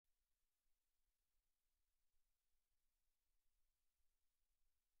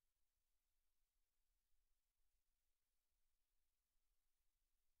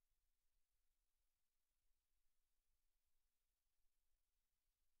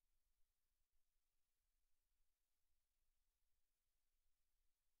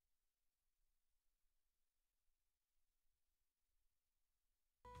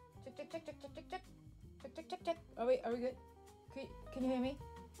check. Are we good? Can you hear me?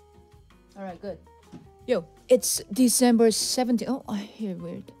 All right, good. Yo, it's December 17th. Oh, I hear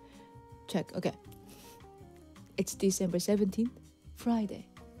weird. Check. Okay. It's December 17th, Friday.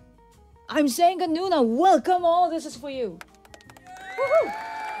 I'm Sangah Noona. Welcome all. This is for you. Woohoo!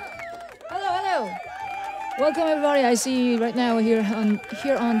 Hello. Welcome everybody. I see you right now here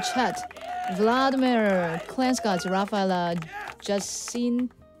on chat. Vladimir, Clan Scott, Rafaela, Justine,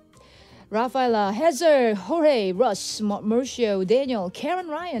 Rafaela, Heather, Jorge, Russ, Mauricio, Daniel, Karen,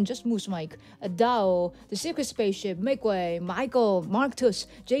 Ryan, Just Moose Mike, Adao, The Secret Spaceship, Makeway, Michael, Marcus,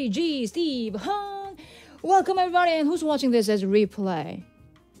 JG, Steve, Han. Welcome everybody, and who's watching this as a replay?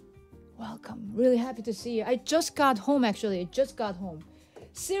 Welcome. Really happy to see you. I just got home actually. I just got home.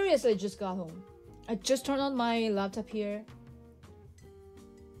 Seriously, just got home. I just turned on my laptop here.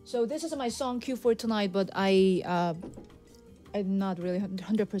 So this is my song cue for tonight, but I'm not really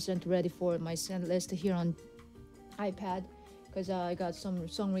 100% ready for my set list here on iPad because I got some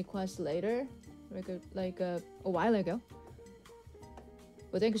song requests later, like a while ago.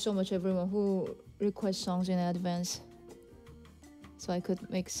 But thank you so much everyone who requests songs in advance, so I could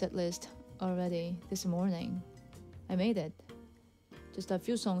make set list already this morning. I made it. Just a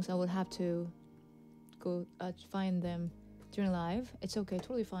few songs I would have to go find them during live. It's okay,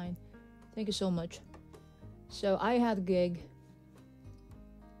 totally fine. Thank you so much. So I had a gig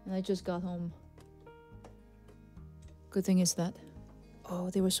and I just got home. Good thing is that, oh,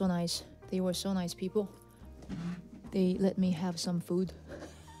 they were so nice. They were so nice people. They let me have some food.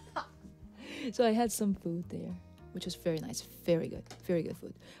 So I had some food there, which was very nice. Very good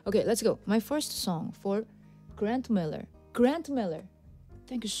food. Okay, let's go. My first song for Grant Miller. Grant Miller,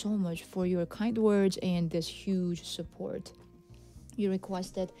 thank you so much for your kind words and this huge support. You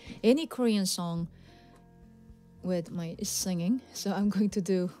requested any Korean song with my singing, so I'm going to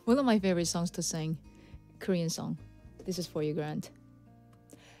do one of my favorite songs to sing, Korean song. This is for you, Grant.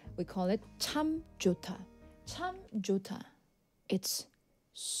 We call it 참 좋다. 참 좋다. It's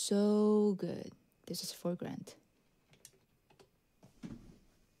so good. This is for Grant.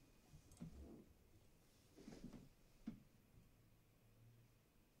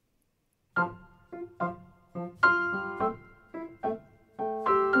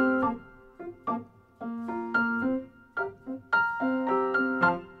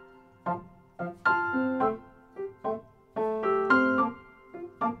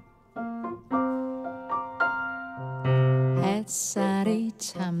 햇살이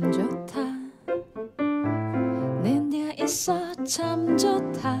참 좋다. 내가 있어 참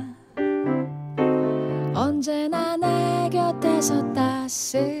좋다. 언제나 내 곁에서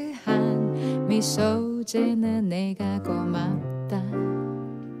따스한 미소 짓는 내가 고맙다.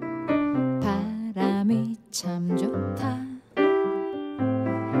 바람이 참 좋다.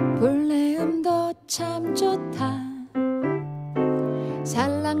 불내음도 참 좋다.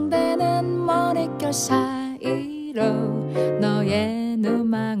 살랑대는 머릿결 사이로 너의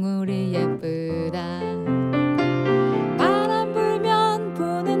눈망울이 예쁘다. 바람 불면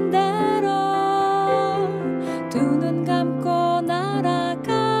부는 대로 두 눈 감고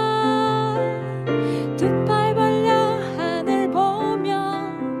날아가. 두 팔 벌려 하늘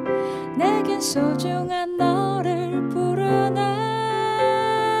보며 내겐 소중한 너를 부르네.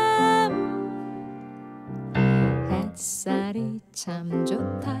 햇살이 참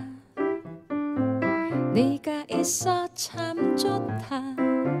좋다. 네가 있어 참 좋다.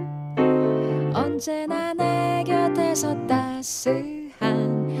 언제나 내 곁에서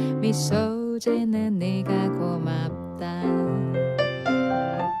따스한 미소 짓는 네가 고맙다.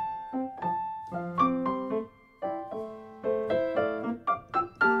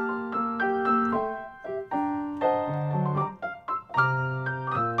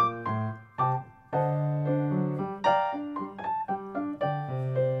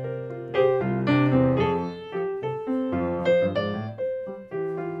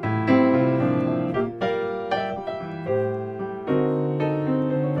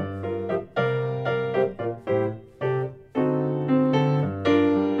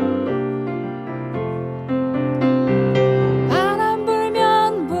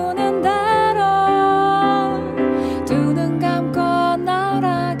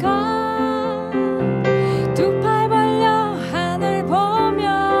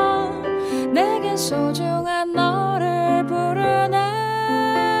 소중한 너를 부르네.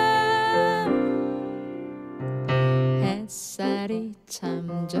 햇살이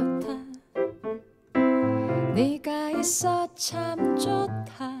참 좋다. 네가 있어 참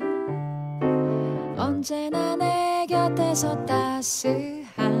좋다. 언제나 내 곁에서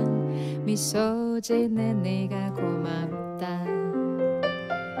따스한 미소 짓는 네가 고맙다.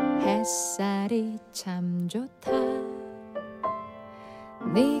 햇살이 참 좋다.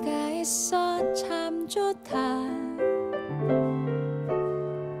 네가 있어 참 좋다.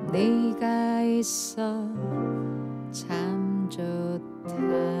 네가 있어 참 좋다.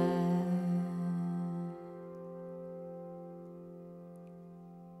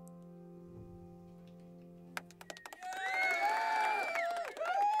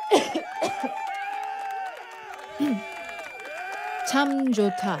 참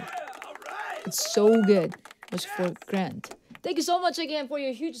좋다. It's so good. Was for Grant. Thank you so much again for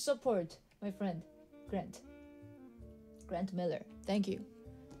your huge support, my friend. Grant Miller. Thank you.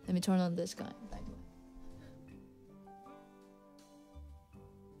 Let me turn on this guy. Thank you.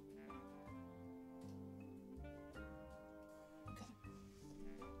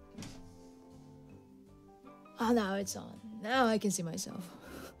 Okay. Oh, now it's on. Now I can see myself.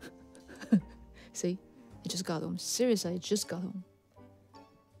 See? I just got home. Seriously, I just got home.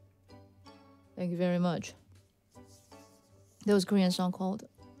 Thank you very much. There was a Korean song called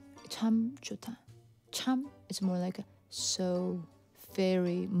참 좋다. 참 is more like a so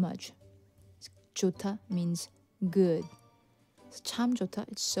very much. 좋다 means good. 참 좋다,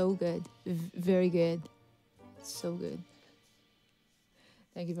 it's so good. Very good. It's so good.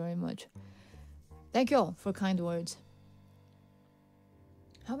 Thank you very much. Thank you all for kind words.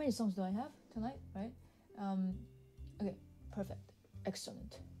 How many songs do I have tonight, right? Okay, perfect.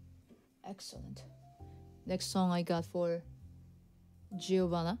 Excellent. Next song I got for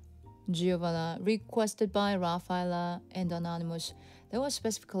Giovanna, requested by Rafaela and Anonymous. That was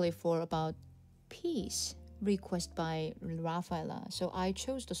specifically for about peace, request by Rafaela. So I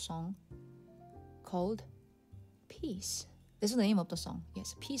chose the song called Peace. That's the name of the song.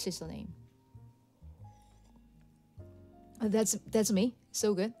 Yes, Peace is the name. That's me.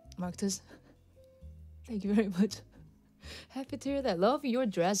 So good, Marcus. Thank you very much. Happy to hear that. Love your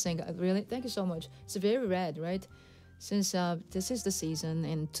dressing. Really, thank you so much. It's very red, right? Since this is the season,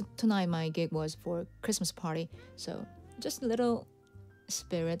 and tonight my gig was for Christmas party, so just a little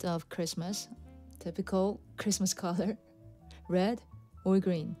spirit of Christmas. Typical Christmas color, red or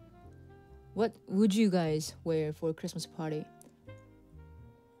green. What would you guys wear for a Christmas party?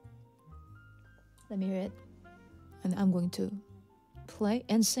 Let me hear it. And I'm going to play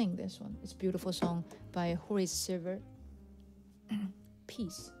and sing this one. It's a beautiful song by Horace Silver.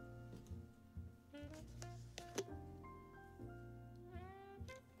 Peace.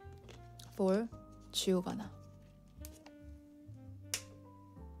 For Giovanna.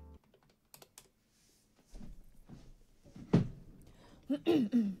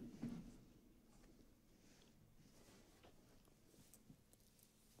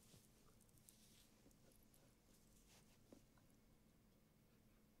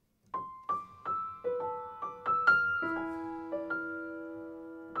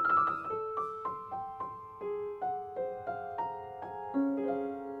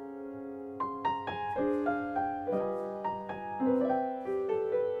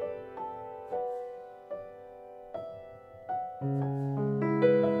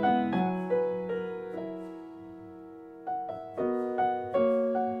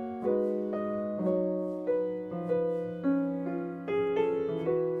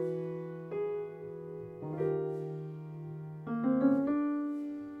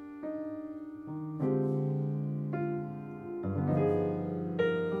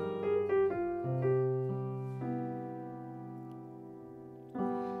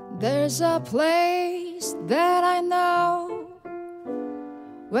 There's a place that I know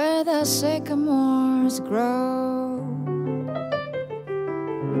where the sycamores grow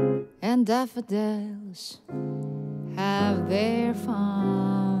and daffodils have their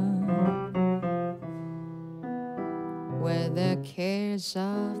fun, where the cares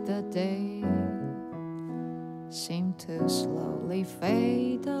of the day seem to slowly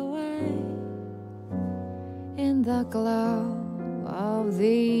fade away in the glow of the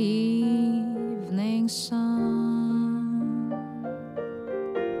evening sun.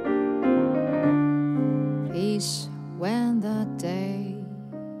 Peace when the day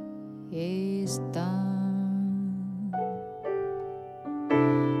is done.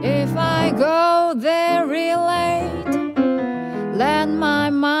 If I go there real late, let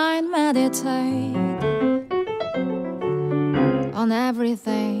my mind meditate on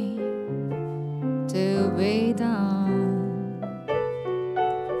everything to be done.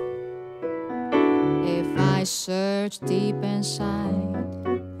 I search deep inside,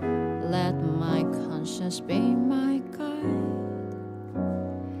 let my conscience be my guide,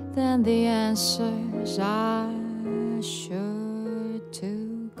 then the answers are sure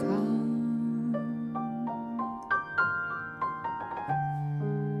to come.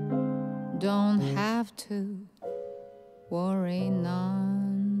 have to worry none.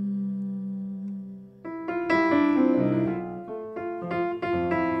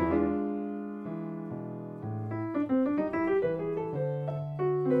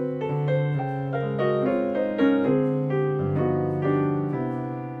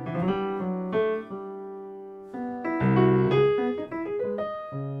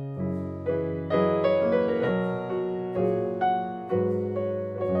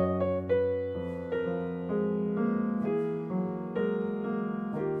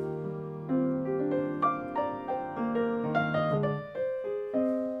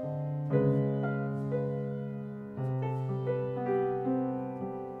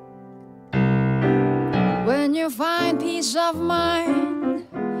 When you find peace of mind,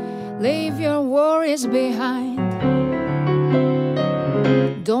 leave your worries behind.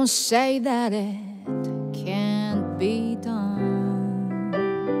 Don't say that it can't be done.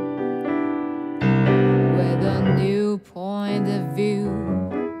 With a new point of view,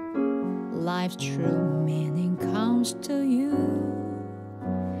 life's true meaning comes to you,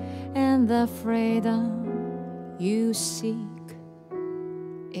 and the freedom you seek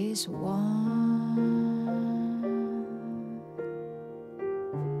is one.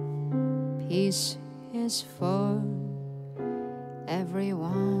 Peace is for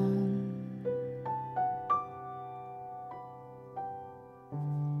everyone.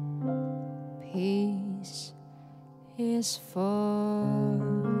 Peace is for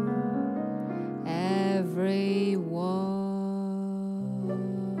everyone.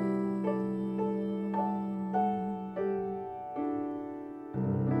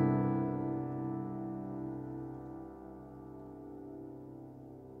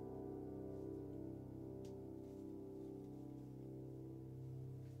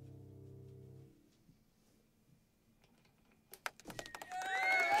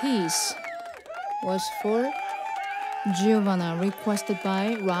 Peace was for Giovanna, requested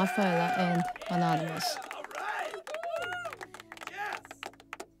by Rafaela and Anonymous. All right. Yes.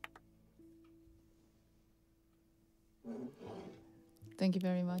 Thank you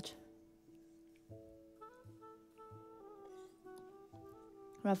very much.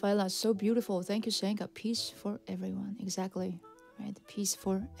 Rafaela, so beautiful. Thank you, Sangah. Peace for everyone. Exactly. Right? Peace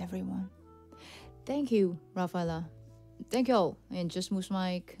for everyone. Thank you, Rafaela. Thank you all. And Just Moose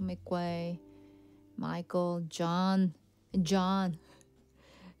Mike, McQuay, Michael, John,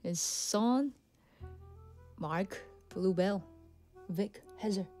 is Son, Mark, Bluebell, Vic,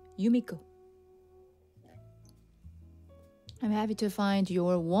 Heather, Yumiko. I'm happy to find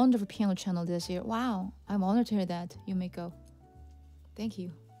your wonderful piano channel this year. Wow, I'm honored to hear that, Yumiko. Thank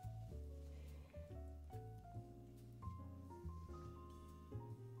you.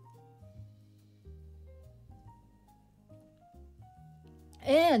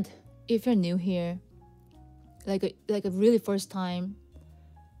 And if you're new here, like a really first time,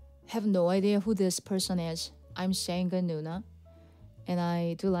 have no idea who this person is, I'm Sangah Noona, and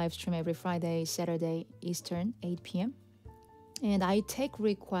I do live stream every Friday, Saturday, Eastern, 8 p.m. And I take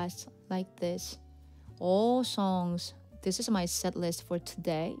requests like this. All songs, this is my set list for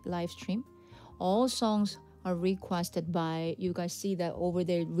today, live stream. All songs are requested by, you guys see that over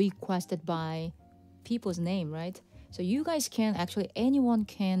there, requested by people's name, right? So you guys can actually, anyone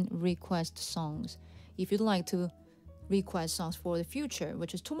can request songs. If you'd like to request songs for the future,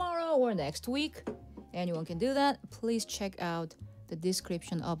 which is tomorrow or next week, anyone can do that. Please check out the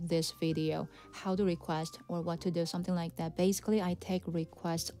description of this video, how to request or what to do, something like that. Basically, I take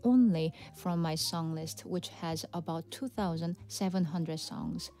requests only from my song list, which has about 2,700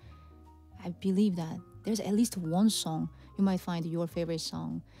 songs. I believe that there's at least one song you might find your favorite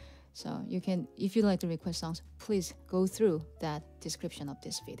song. So you can, if you'd like to request songs, please go through that description of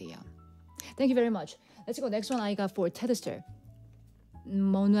this video. Thank you very much. Let's go. Next one I got for Tedester.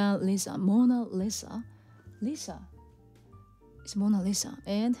 Mona Lisa. Lisa. It's Mona Lisa.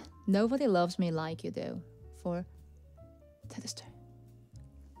 And Nobody Loves Me Like You Do for Tedester.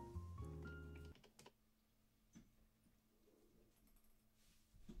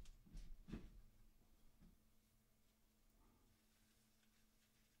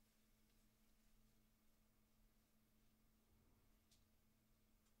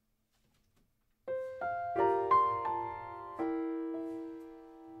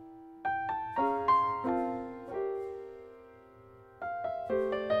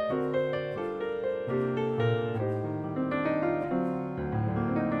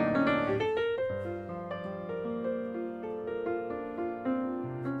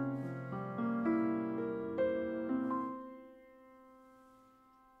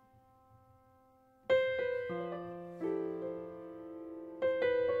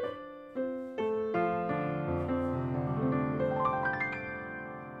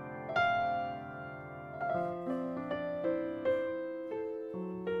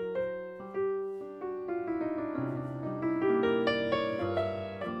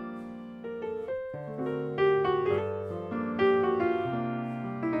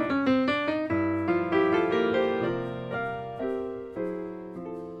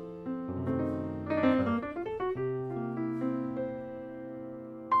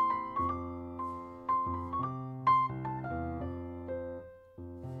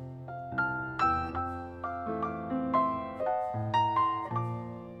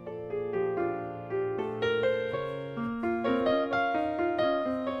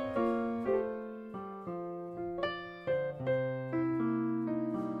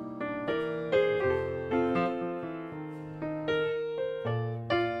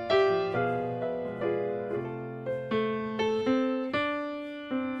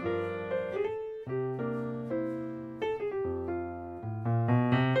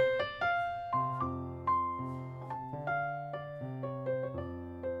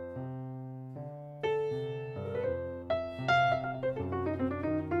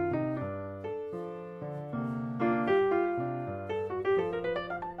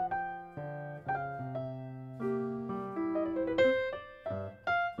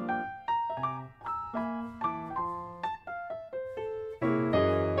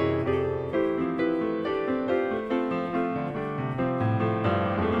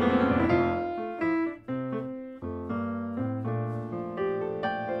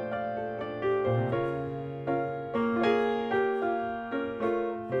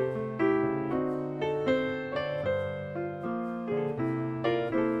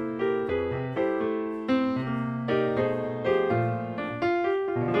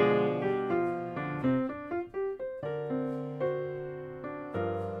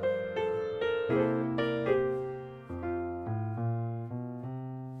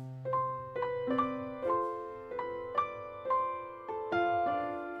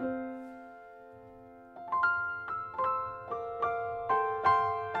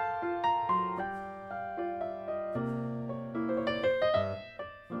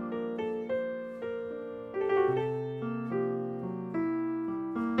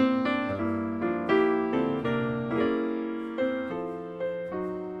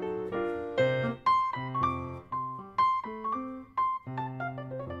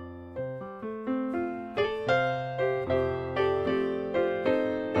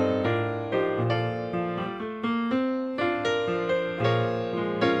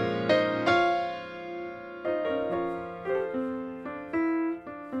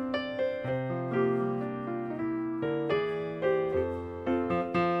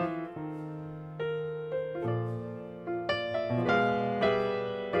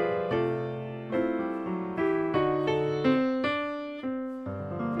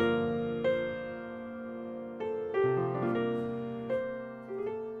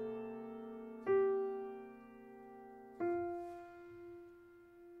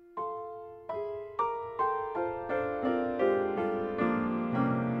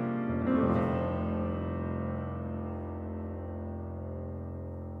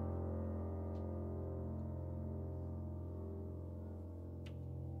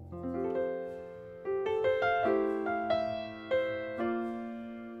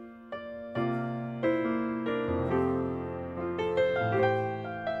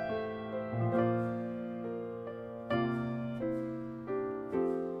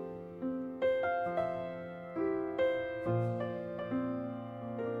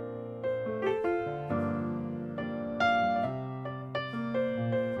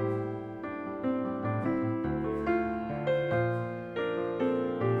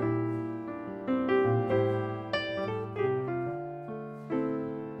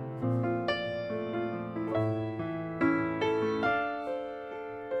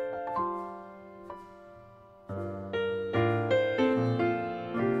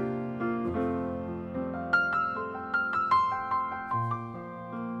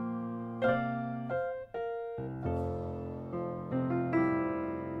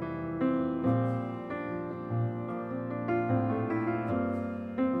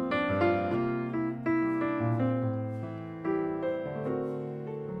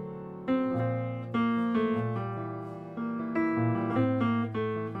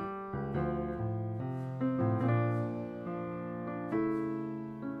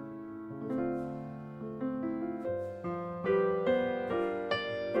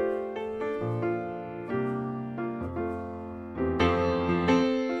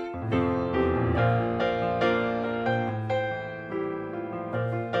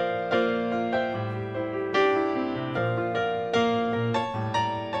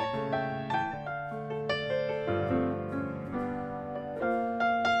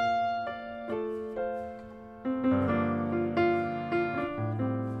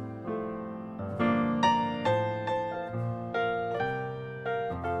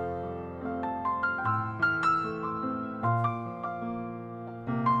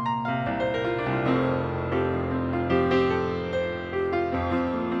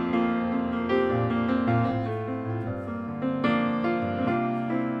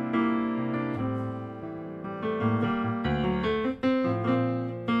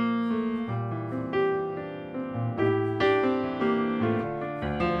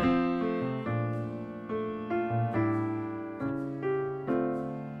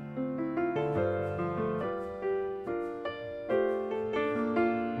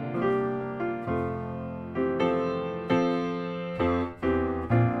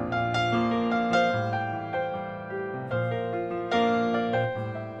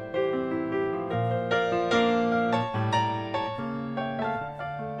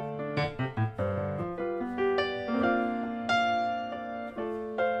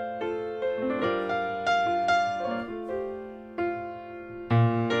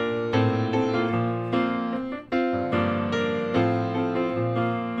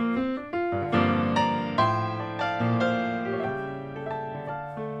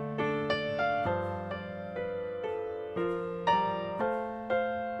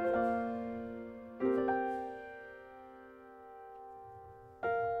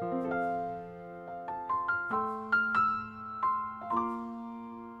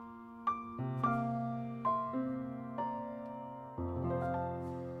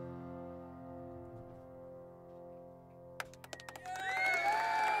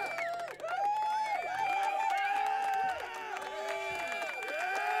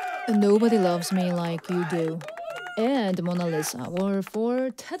 Nobody Loves Me Like You Do. And Mona Lisa were for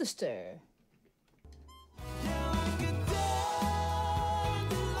Tedster.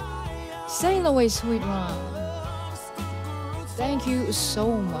 Sail Away, Sweet Ron. Thank you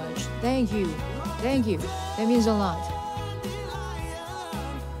so much. Thank you. Thank you. That means a lot.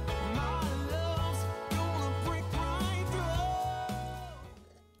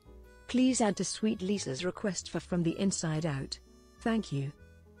 Please add to Sweet Lisa's request for From the Inside Out. Thank you.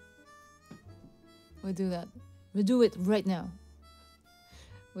 We'll do that. We'll do it right now.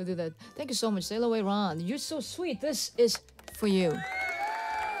 We'll do that. Thank you so much. Sail Away, Ron. You're so sweet. This is for you.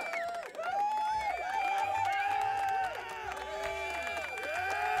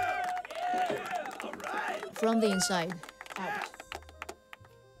 From the Inside Out.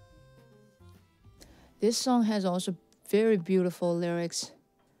 This song has also very beautiful lyrics.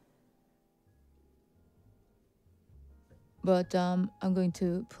 But I'm going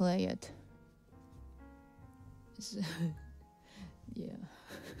to play it. Yeah.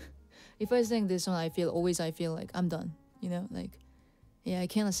 If I sing this song, I feel like I'm done. You know, like, yeah, I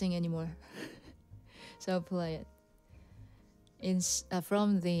cannot sing anymore. So I'll play it.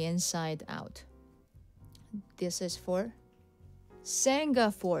 From the Inside Out. This is for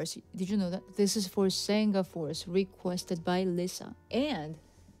Sangah Force. Did you know that? This is for Sangah Force, requested by Lisa. And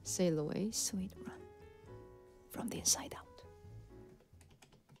Sail Away, Sweet Run. From the Inside Out.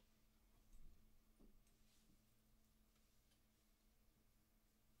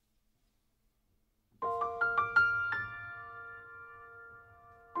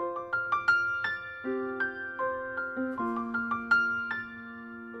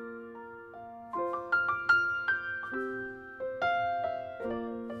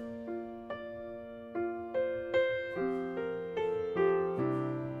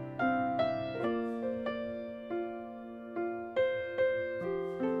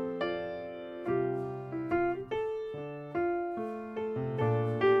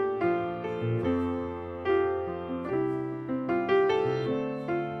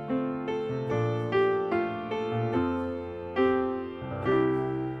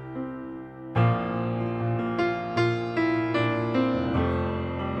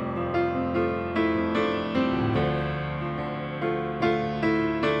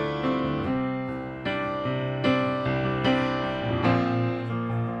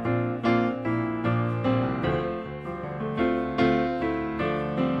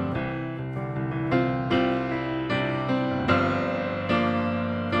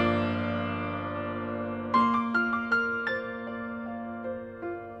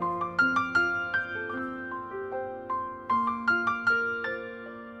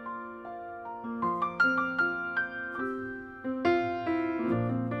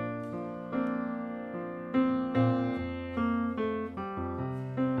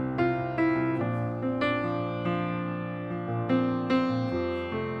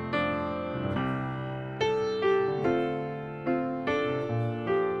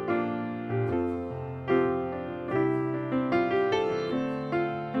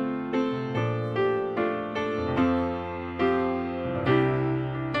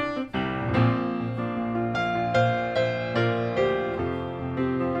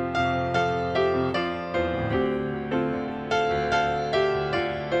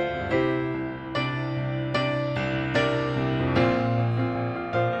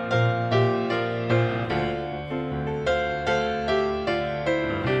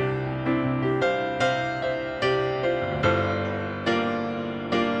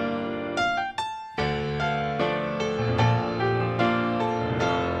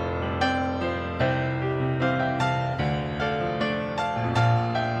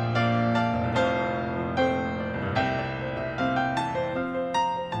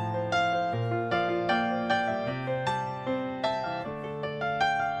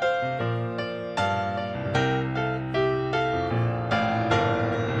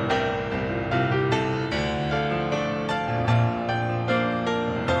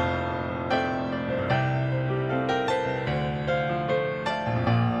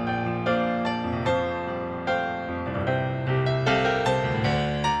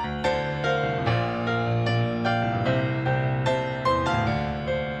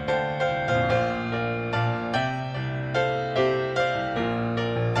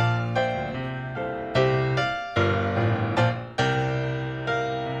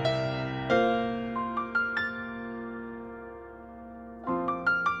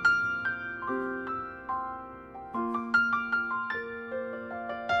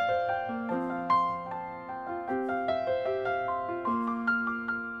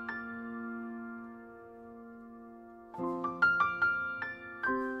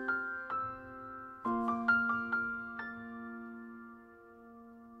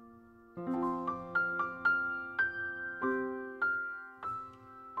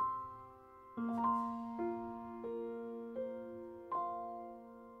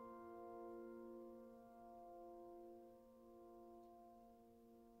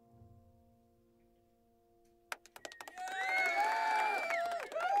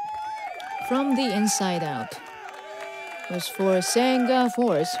 From the Inside Out was for Sangah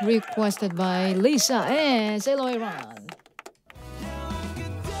Force, requested by Lisa and say hello, Iran.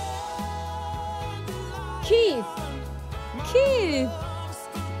 Keith! Keith!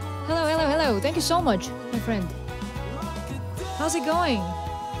 Hello, hello, hello. Thank you so much, my friend. How's it going?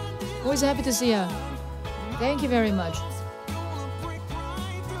 Always happy to see you. Thank you very much.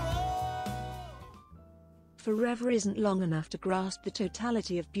 Forever isn't long enough to grasp the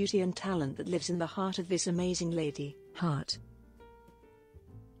totality of beauty and talent that lives in the heart of this amazing lady. Heart.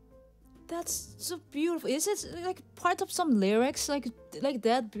 That's so beautiful. Is it like part of some lyrics like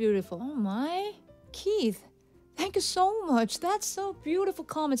that beautiful? Oh my. Keith, thank you so much. That's so beautiful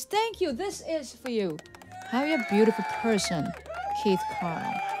comments. Thank you. This is for you. How you a beautiful person, Keith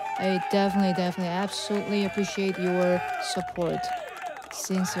Carl. I definitely, absolutely appreciate your support.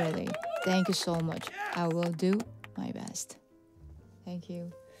 Sincerely. Thank you so much. I will do my best. Thank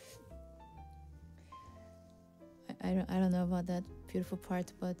you. I don't know about that beautiful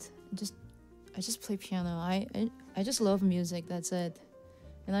part, but I just play piano. I just love music. That's it.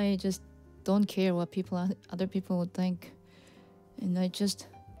 And I just don't care what other people would think. And I just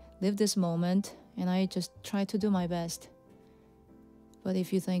live this moment, and I just try to do my best. But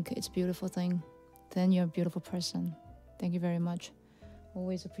if you think it's a beautiful thing, then you're a beautiful person. Thank you very much.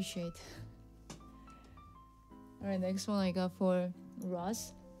 Always appreciate. Alright, next one I got for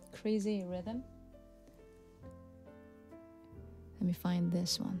Ross. Crazy Rhythm. Let me find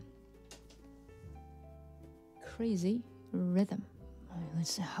this one. Crazy Rhythm.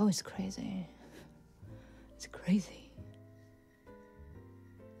 Let's see how it's crazy. It's crazy.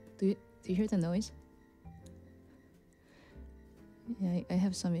 Do you hear the noise? Yeah, I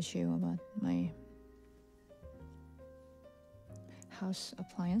have some issue about my house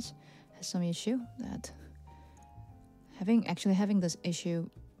appliance. Has some issue that having this issue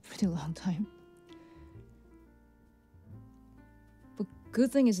pretty long time. But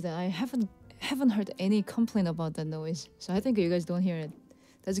good thing is that I haven't heard any complaint about that noise. So I think you guys don't hear it.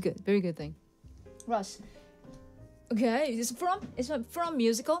 That's good. Very good thing. Russ. Okay, it's from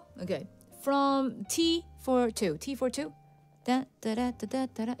musical. Okay. From T for two. T for two. Da da da da da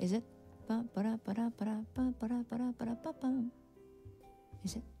da da. Is it? Ba ba da ba da ba da ba ba da ba da ba da ba ba.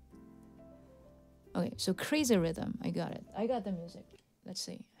 Is it? Okay, so Crazy Rhythm. I got it. I got the music. Let's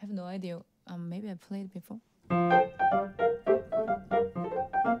see. I have no idea. Maybe I played it before.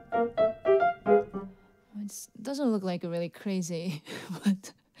 It doesn't look like really crazy,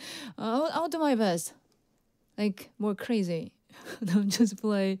 but I'll do my best. Like more crazy. Don't just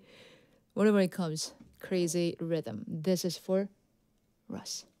play whatever it comes. Crazy Rhythm. This is for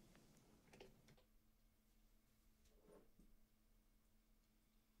Russ.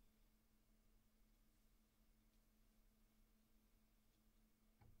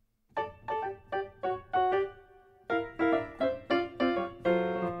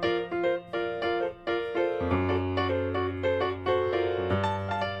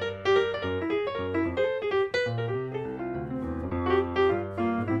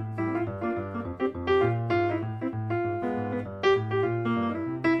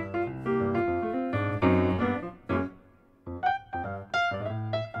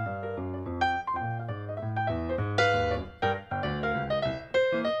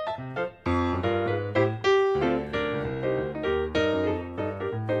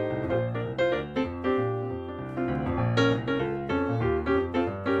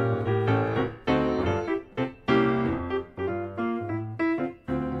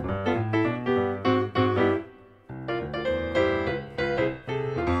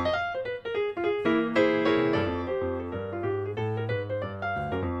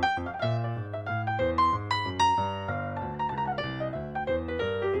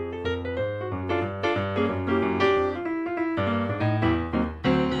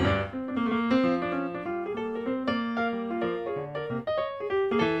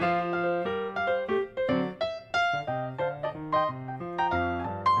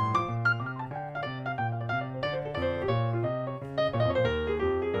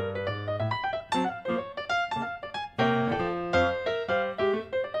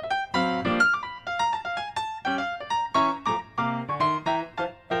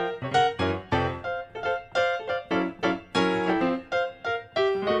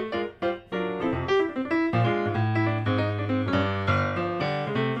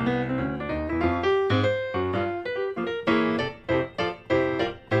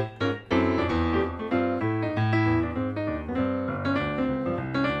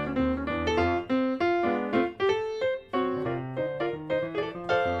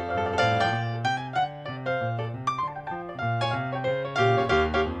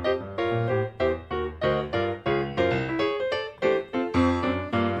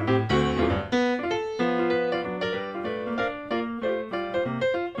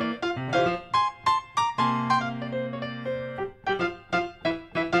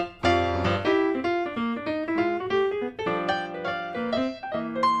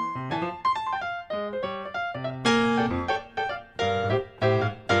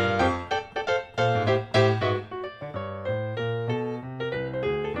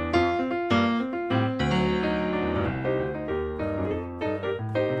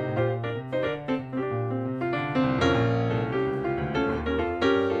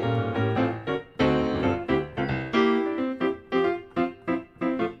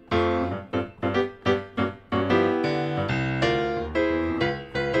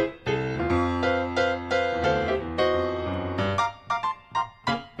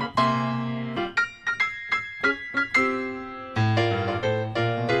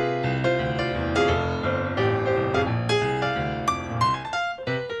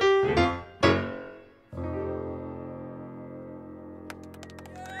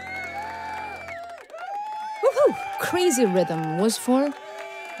 crazy rhythm was for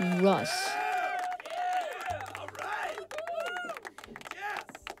Russ. Yeah, all right. Yes.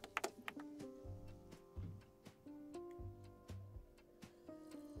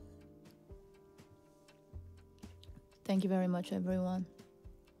 Thank you very much, everyone.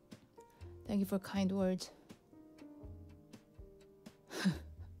 Thank you for kind words.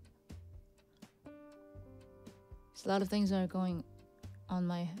 A lot of things are going on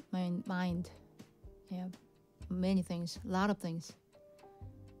my mind. Yeah, many things, a lot of things.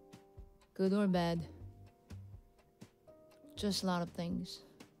 Good or bad. Just a lot of things.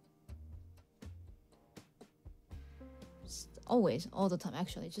 Just always, all the time,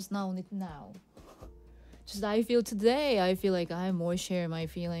 actually. Just not only now. Just I feel today, I feel like I more share my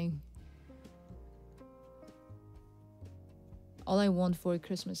feeling. All I want for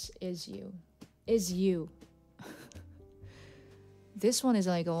Christmas is you. Is you. This one is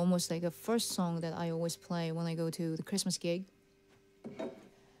like almost like a first song that I always play when I go to the Christmas gig.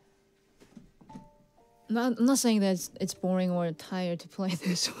 I'm not saying that it's boring or tired to play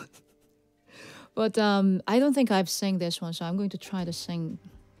this one. But I don't think I've sang this one, so I'm going to try to sing.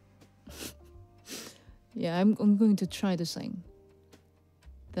 Yeah, I'm going to try to sing.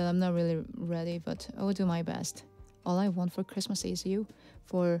 That I'm not really ready, but I will do my best. All I want for Christmas is you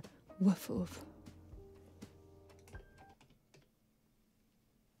for Woof Woof.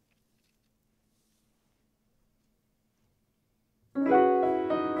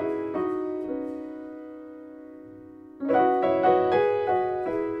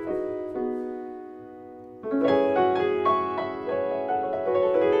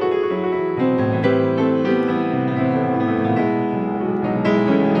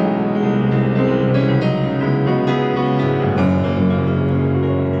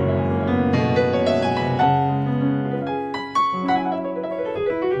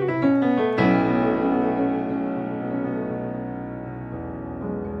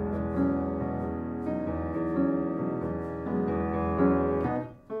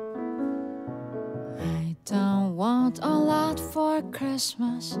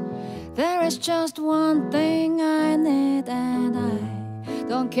 Christmas, there is just one thing I need, and I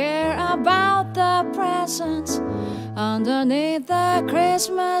don't care about the presents underneath the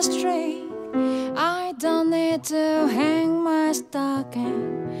Christmas tree. I don't need to hang my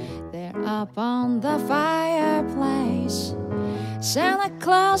stocking there up on the fireplace. Santa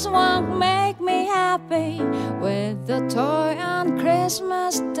Claus won't make me happy with the toy on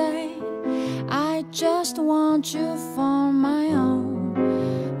Christmas Day. I just want you for my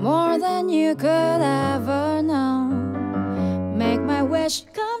own, more than you could ever know. Make my wish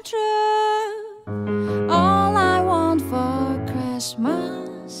come true. All I want for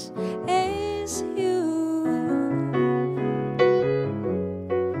Christmas is you,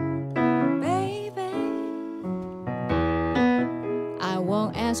 baby. I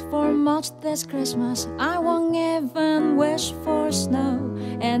won't ask for much this Christmas. I won't even wish for snow.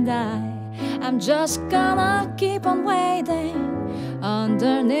 And I'm just gonna keep on waiting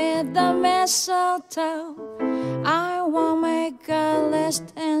underneath the mistletoe. I won't make a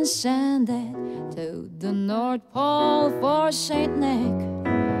list and send it to the North Pole for Saint Nick.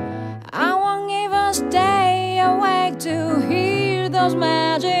 I won't even stay awake to hear those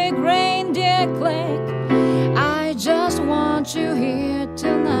magic reindeer click. I just want you here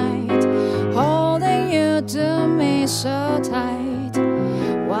tonight, holding you to me so tight.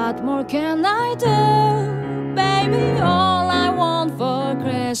 What more can I do, baby? All I want for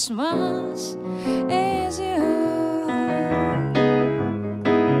Christmas is you,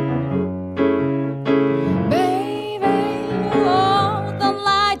 baby. Oh, the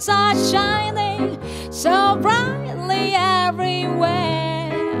lights are shining so brightly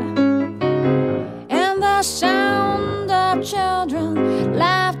everywhere, and the sound of children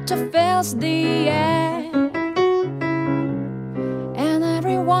laughter fills the air.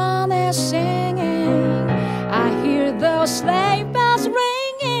 Everyone is singing, I hear those sleigh bells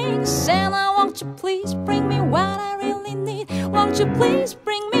ringing. Santa, won't you please bring me what I really need? Won't you please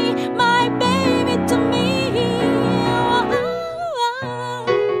bring me my baby to me?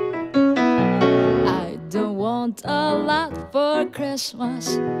 I don't want a lot for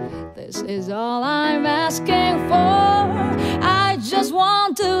Christmas. This is all I'm asking for. I just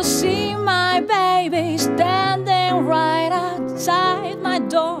want to see my baby standing right outside my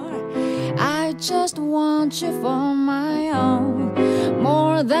door. I just want you for my own,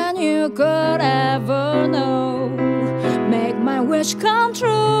 more than you could ever know. Make my wish come true.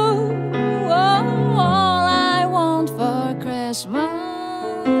 Oh, all I want for Christmas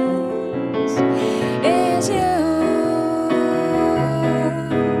is you.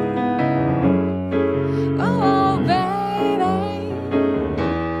 Oh, baby.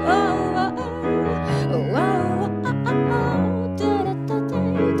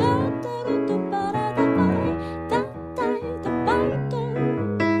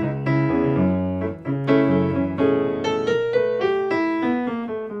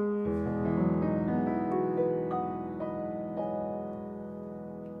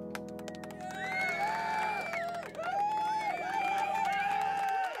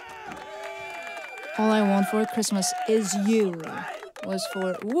 All I Want for Christmas Is You was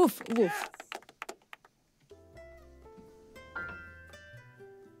for Woof Woof.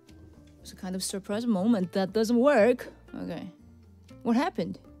 It's a kind of surprise moment that doesn't work. Okay. What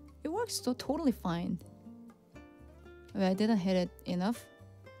happened? It works so totally fine. Okay, I didn't hit it enough.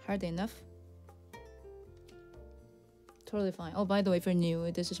 Hard enough. Totally fine. Oh, by the way, if you're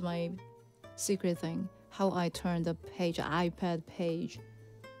new, this is my secret thing. How I turn the page, iPad page,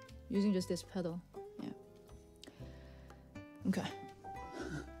 using just this pedal. Yeah. Okay.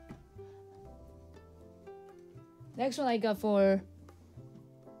 Next one I got for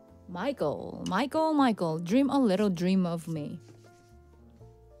Michael. Michael, dream a little dream of me.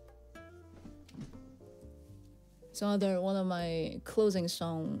 It's another one of my closing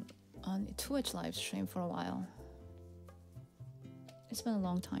song on Twitch live stream for a while. It's been a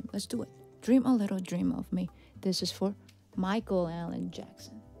long time. Let's do it. Dream a little dream of me. This is for Michael Allen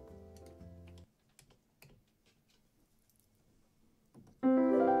Jackson.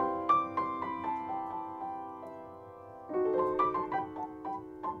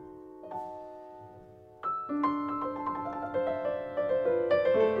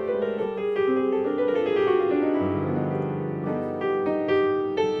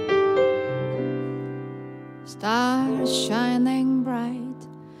 Stars shining bright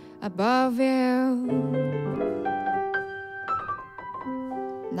above you,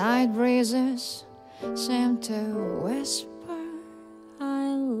 night breezes seem to whisper,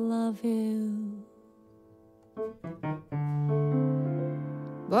 I love you.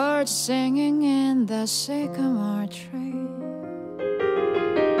 Birds singing in the sycamore tree,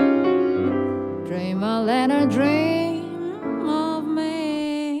 dream a little dream of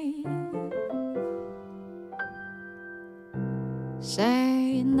me.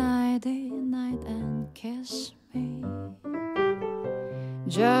 Say nighty night and kiss me.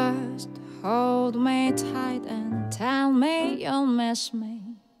 Just hold me tight and tell me you'll miss me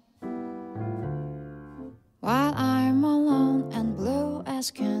while I'm alone and blue as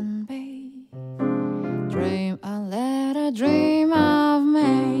can be. Dream a little dream of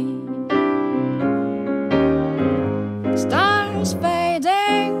me. Stars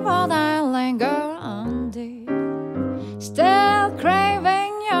fading, but I linger on dear, still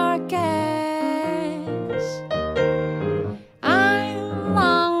craving your kiss. I'm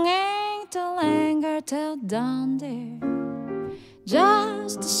longing to linger till dawn, dear,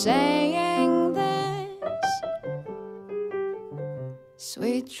 just saying this.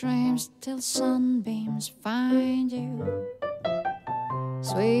 Sweet dreams till sunbeams find you.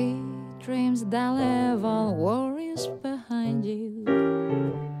 Sweet dreams that leave all worries behind you.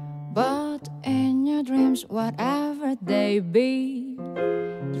 But in your dreams, whatever they be,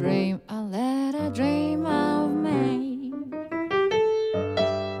 dream a little dream of me.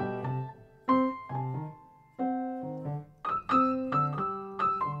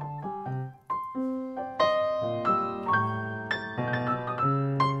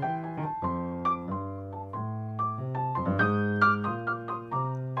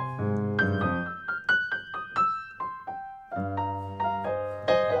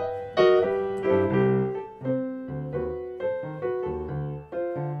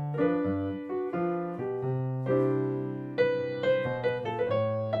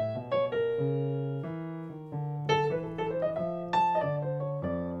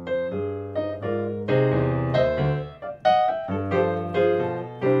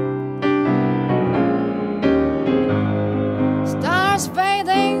 Stars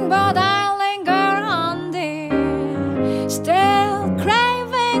fading, but I linger on, dear, still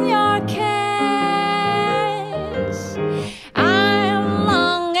craving your kiss. I'm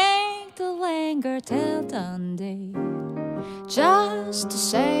longing to linger till dawn, dear, just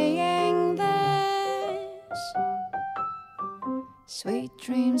saying this. Sweet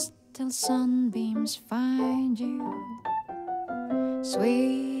dreams till sunbeams find you.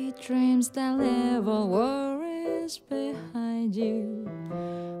 Sweet dreams that leave all worries behind you.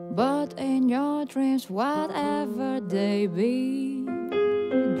 But in your dreams, whatever they be,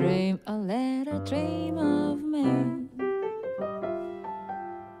 dream a little dream of me.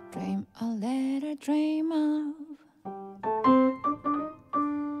 Dream a little dream of.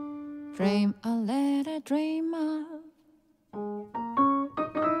 Dream a little dream of.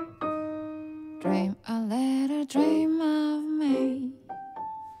 Dream a little dream of me.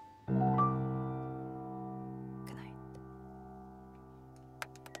 Good night.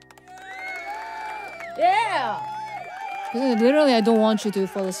 Yeah! Literally, I don't want you to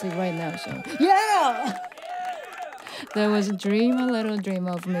fall asleep right now, so yeah! That was Dream a Little Dream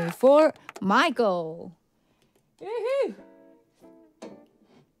of Me for Michael. Woohoo!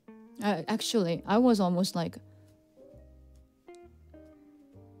 Actually, I was almost like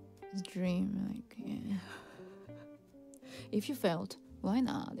dream. Like, yeah. If you felt, why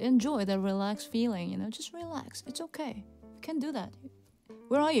not? Enjoy the relaxed feeling, you know, just relax. It's okay. You can do that.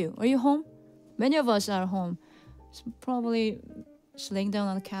 Where are you? Are you home? Many of us are home. It's probably just laying down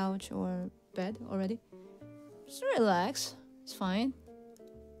on the couch or bed already. Just relax. It's fine.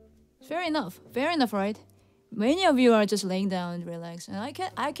 It's fair enough. Fair enough, right? Many of you are just laying down and relax. And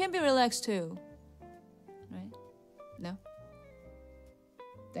I can be relaxed too. Right? No?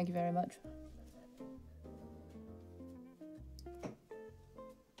 Thank you very much.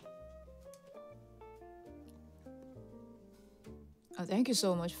 Oh, thank you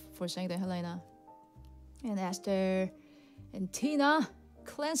so much for saying that, Helena. And Esther and Tina.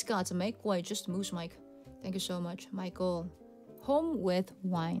 Cleanse God's make way, just moose Mike. Thank you so much, Michael. Home with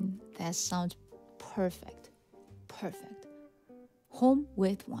wine. That sounds perfect. Perfect. Home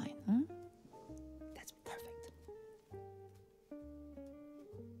with wine. Huh? That's perfect.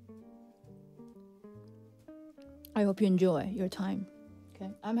 I hope you enjoy your time.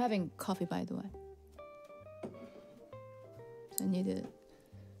 Okay. I'm having coffee, by the way. I need it.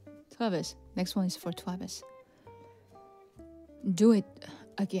 Travis. Next one is for Travis. Do it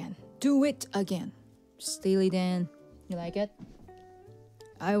again. Do it again. Steely Dan. You like it?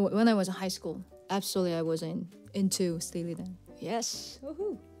 When I was in high school, absolutely I was into Steely Dan. Yes.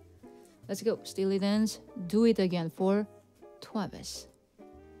 Woohoo. Let's go. Steely Dan's Do It Again for Travis.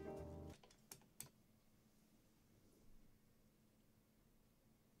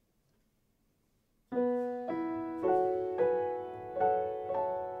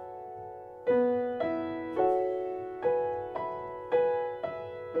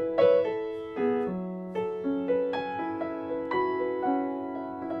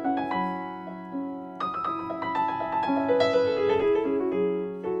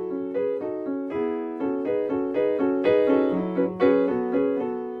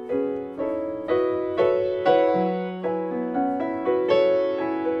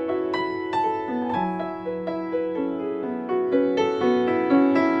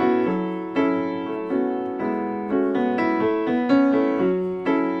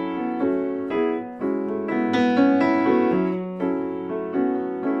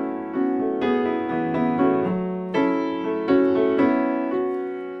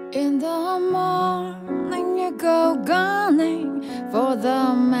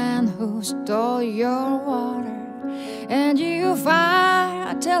 Stole your water, and you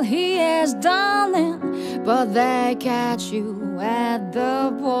fight till he has done it, but they catch you at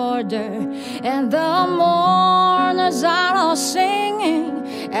the border, and the mourners are all singing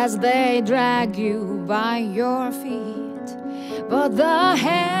as they drag you by your feet, but the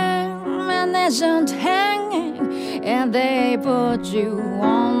hangman isn't hanging, and they put you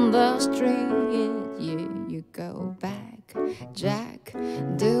on the street. You go back, Jack,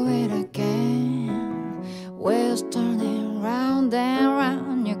 do it again. Wheels turning round and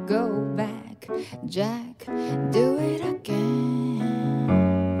round. You go back, Jack, do it again.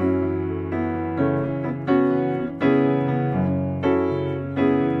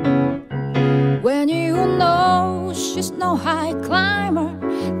 When you know she's no high climber,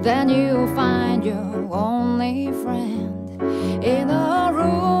 then you find your only friend in a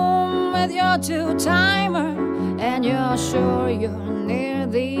room with your two-timer, and you're sure you're near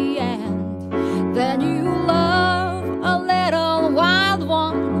the end. Then you love a little wild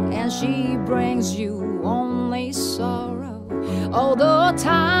one, and she brings you only sorrow. All the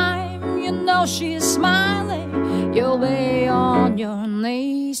time you know she's smiling, you'll be on your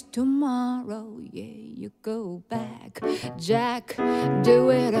knees tomorrow. Yeah, you go back, Jack, do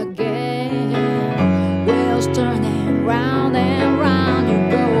it again. Wheels turning round and round.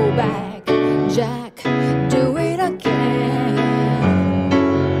 You go back, Jack, do it again.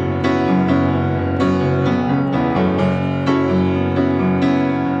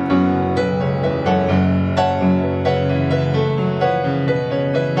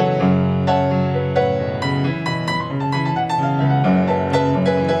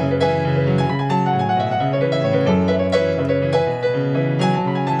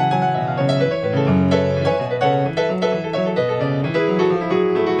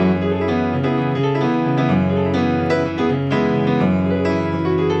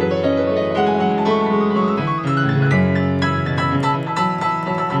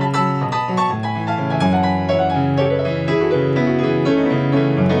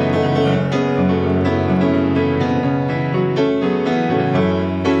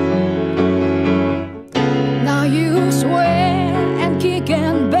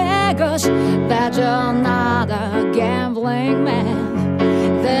 That you're not a gambling man,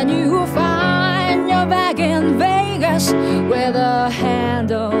 then you glass with a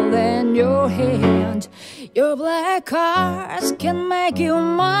handle in your hand. Your black cars can make you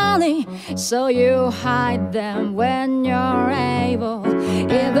money, so you hide them when you're able.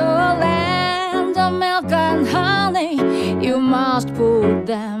 In the land of milk and honey, you must put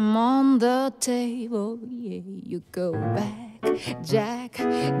them on the table. Yeah, you go back, Jack,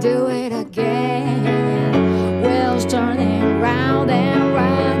 do it again. Wheels turning round and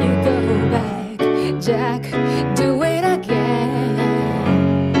round, you go back, Jack, do it again.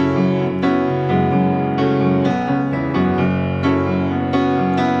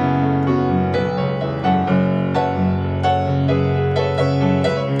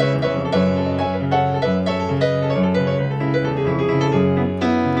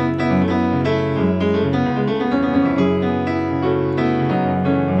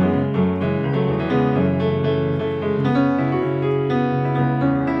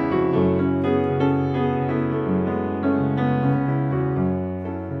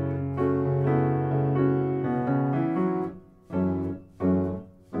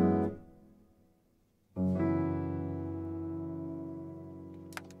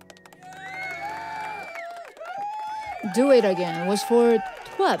 Do it again was for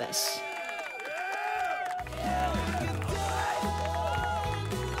Travis.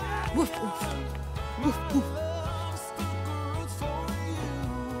 Woof, woof. Woof, woof.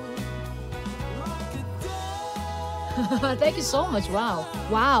 Thank you so much. Wow.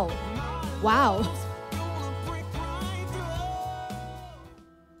 Wow. Wow.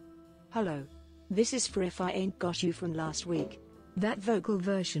 Hello. This is for If I Ain't Got You from last week. That vocal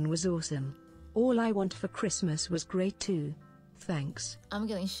version was awesome. All I Want for Christmas was great too. Thanks. I'm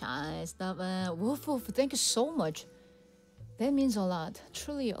getting shy. Stop. Woof, woof. Thank you so much. That means a lot.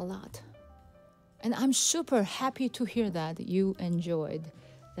 Truly a lot. And I'm super happy to hear that you enjoyed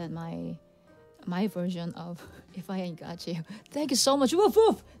that my version of If I Ain't Got You. Thank you so much. Woof,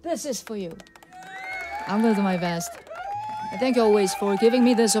 woof. This is for you. I'm going to do my best. And thank you always for giving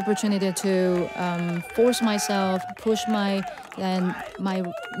me this opportunity to force myself, push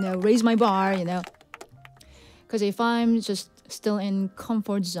raise my bar, Because if I'm just still in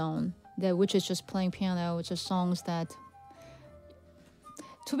comfort zone, which is just playing piano, which is songs that,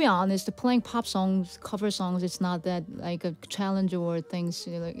 to be honest, playing pop songs, cover songs, it's not that like a challenge or things,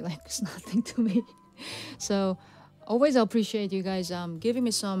 like it's nothing to me. So always appreciate you guys giving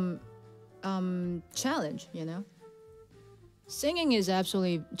me some challenge, Singing is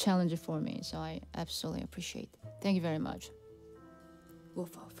absolutely challenging for me, so I absolutely appreciate it. Thank you very much.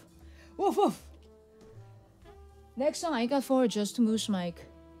 Woof, woof. Woof, woof. Next song I got for Just Moose Mike.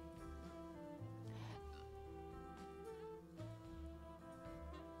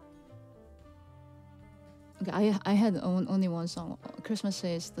 Okay, I had only one song. Christmas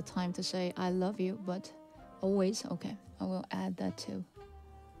is the time to say I love you, but always. Okay, I will add that too.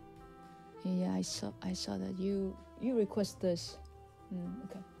 Yeah, I saw that you request this.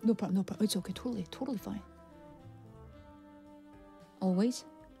 Okay, no problem. It's okay. Totally fine. Always.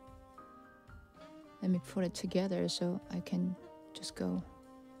 Let me put it together so I can just go.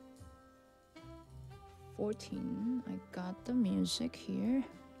 14. I got the music here.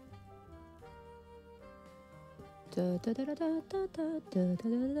 I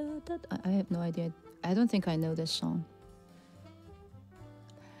have no idea. I don't think I know this song.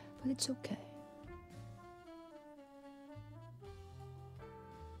 But it's okay.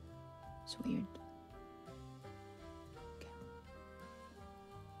 It's weird. Okay.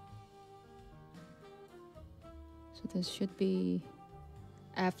 So this should be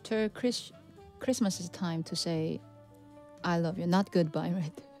after Christmas is time to say I love you, not goodbye,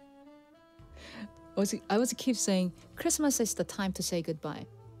 right? I was keep saying Christmas is the time to say goodbye.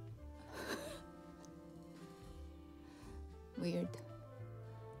 Weird.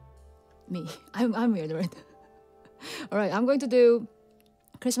 Me. I'm weird, right? All right, I'm going to do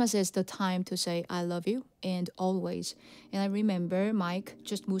Christmas is the time to say I love you and always. And I remember Mike,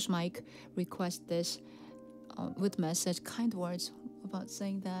 Just Moose Mike, request this with message, kind words about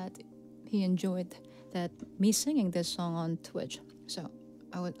saying that he enjoyed that me singing this song on Twitch. So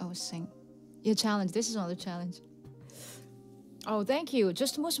I would sing. Yeah, challenge. This is another challenge. Oh, thank you.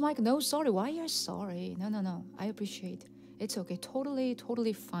 Just Moose Mike. No, sorry. Why you're sorry? No. I appreciate. It's okay.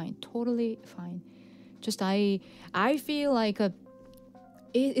 Totally fine. Totally fine. Just I feel like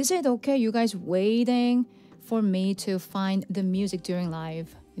is it okay you guys waiting for me to find the music during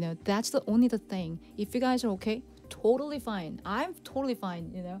live? That's the only thing. If you guys are okay, totally fine. I'm totally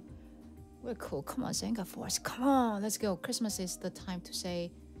fine, We're cool. Come on, Sangah Force. Come on, let's go. Christmas is the time to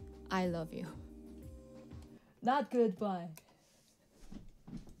say I love you. Not goodbye.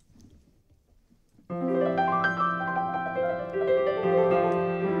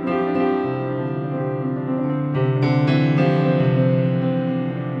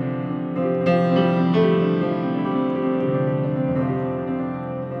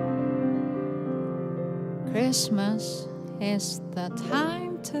 Christmas is the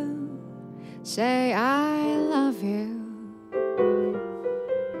time to say I love you.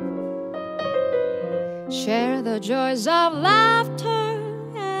 Share the joys of laughter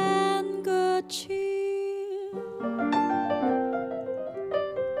and good cheer.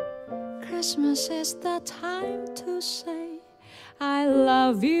 Christmas is the time to say I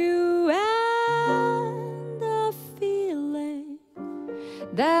love you, and the feeling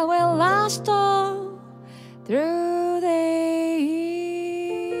that will last all through the year.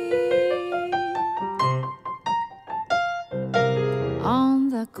 On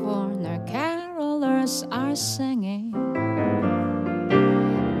the corner, carolers are singing.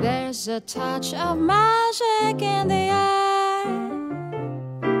 There's a touch of magic in the air.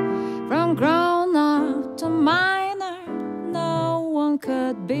 From grown up to minor, no one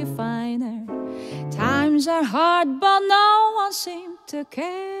could be finer. Times are hard, but no one seemed to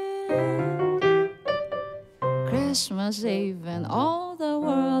care. Christmas Eve and all the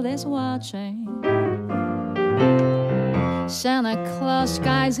world is watching. Santa Claus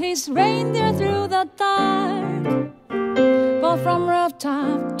guides his reindeer through the dark. But from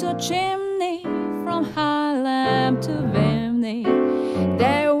rooftop to chimney, from high lamp to chimney,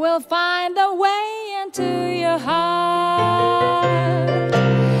 they will find a way into your heart.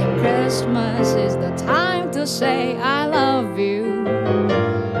 Christmas is the time to say I love you.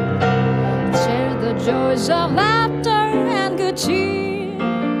 Share the joys of laughter and good cheer.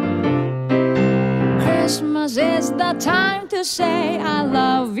 Christmas is the time to say I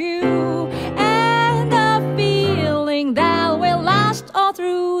love you, and a feeling that will last all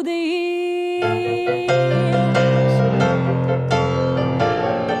through the years.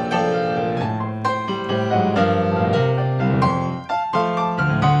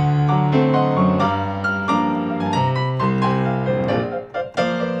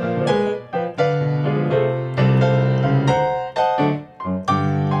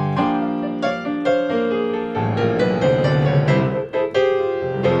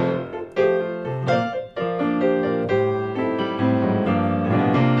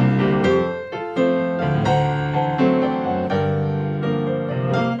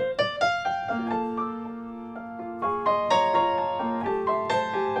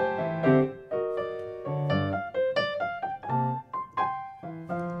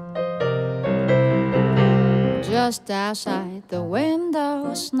 Just outside the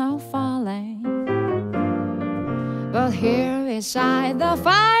window, snow falling. But here beside the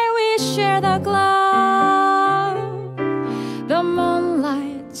fire we share the glow. The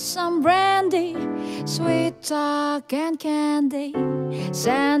moonlight, some brandy, sweet talk and candy,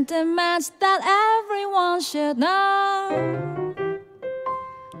 sentiments that everyone should know.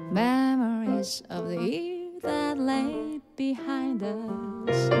 Memories of the year that lay behind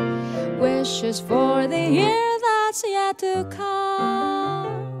us, wishes for the year that's yet to come,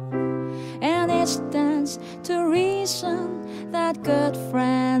 and it stands to reason that good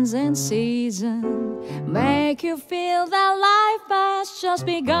friends in season make you feel that life has just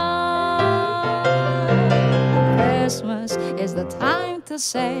begun. Christmas is the time to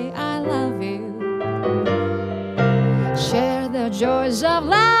say I love you. Share the joys of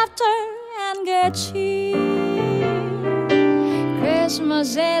laughter and good cheer.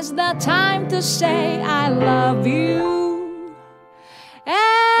 Christmas is the time to say I love you,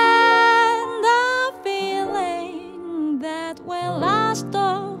 and the feeling that will last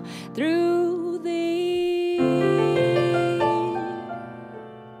all through the year.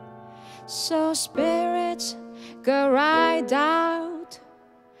 So spirits, go right out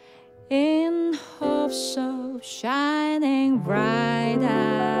in hopes of shining bright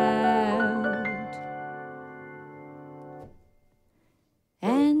out.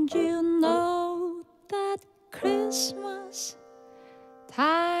 And you know that Christmas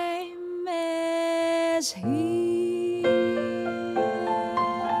time is here.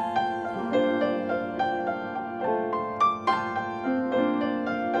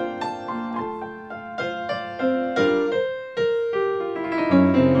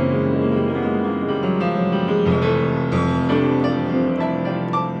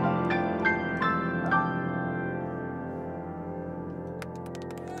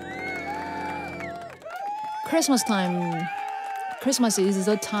 Christmas time. Christmas is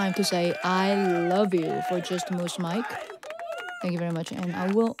the time to say I love you for Just Moose Mike. Thank you very much, and I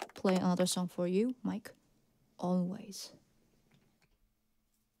will play another song for you, Mike. Always.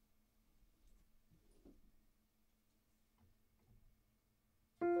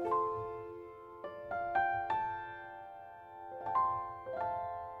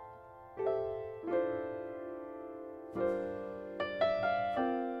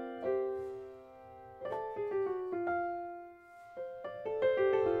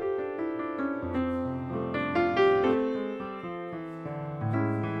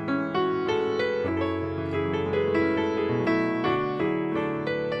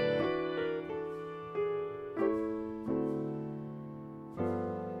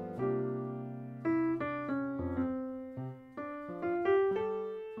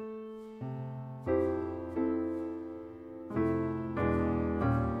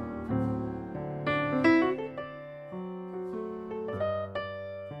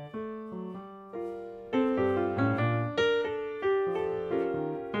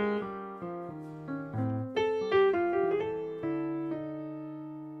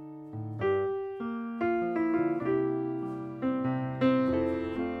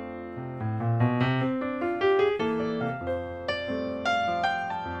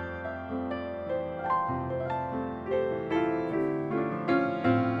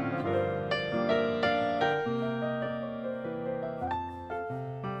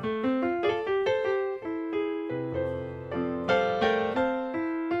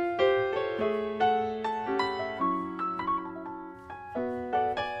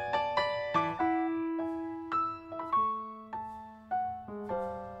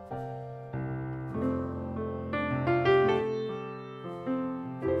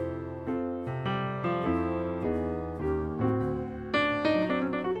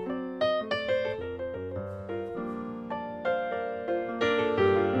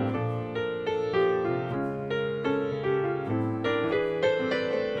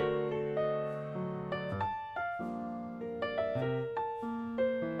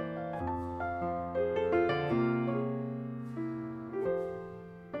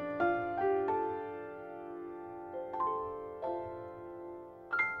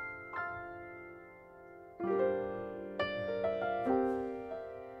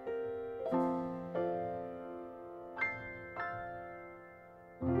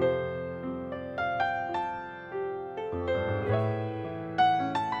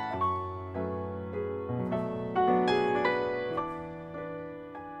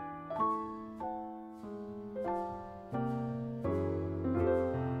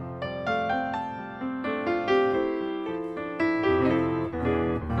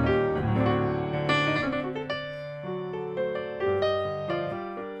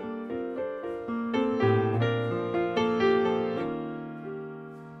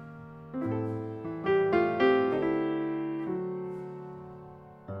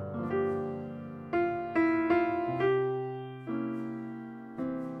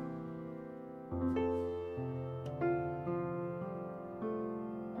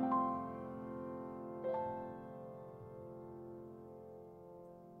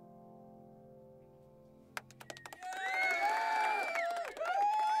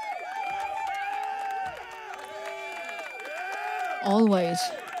 Always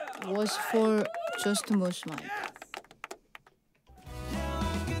was for just to move my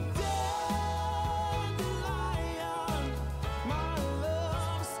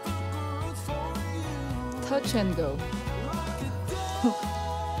touch and go.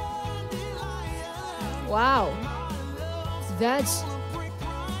 Wow, that's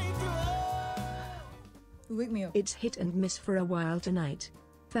wake me up. It's hit and miss for a while tonight.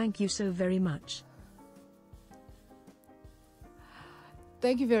 Thank you so very much.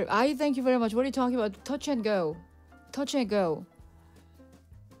 Thank you very much. What are you talking about? Touch and go. Touch and go.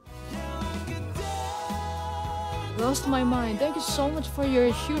 Lost my mind. Thank you so much for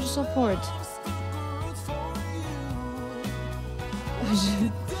your huge support.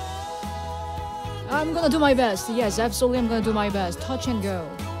 I'm gonna do my best. Yes, absolutely, I'm gonna do my best. Touch and go.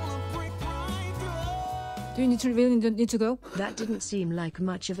 Do you really need to go? That didn't seem like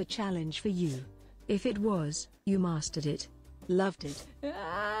much of a challenge for you. If it was, you mastered it. Loved it.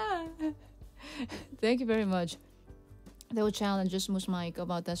 Thank you very much. There were challenges, Mus Mike,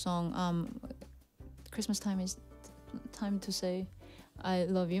 about that song. Christmas time is time to say I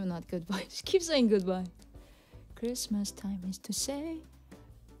love you, not goodbye. Just keep saying goodbye. Christmas time is to say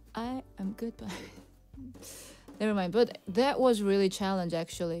I am goodbye. Never mind. But that was really challenge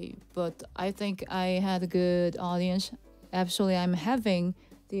actually. But I think I had a good audience. Absolutely, I'm having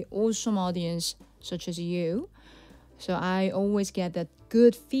the awesome audience such as you. So I always get that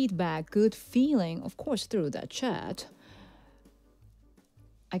good feedback, good feeling, of course, through that chat.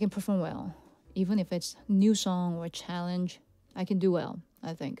 I can perform well. Even if it's new song or challenge, I can do well,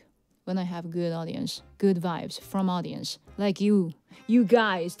 I think. When I have good audience, good vibes from audience. Like you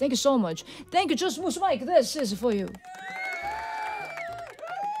guys. Thank you so much. Thank you, Just Moose Mike. This is for you.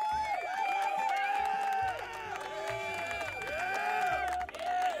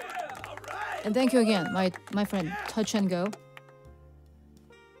 And thank you again, my friend. Touch and go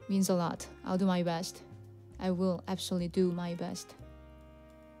means a lot. I'll do my best. I will absolutely do my best.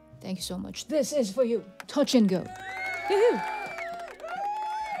 Thank you so much. This is for you. Touch and go. Woo-hoo.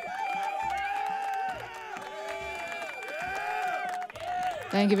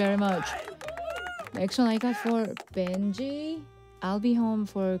 Thank you very much. Next one I got for Benji. I'll be home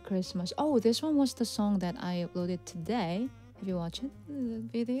for Christmas. Oh, this one was the song that I uploaded today. If you watch it, the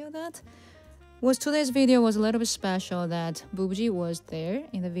video that was today's video was a little bit special that Boobji was there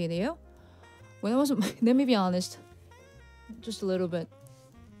in the video. When I was, let me be honest, just a little bit.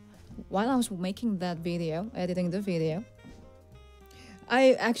 While I was making that video, editing the video,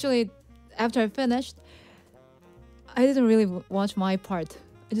 I actually, after I finished, I didn't really watch my part.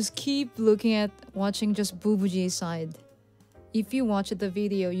 I just keep watching just Boobji's side. If you watch the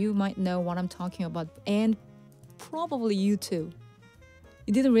video, you might know what I'm talking about, and probably you too.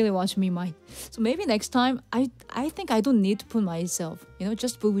 You didn't really watch me, so maybe next time I think I don't need to put myself,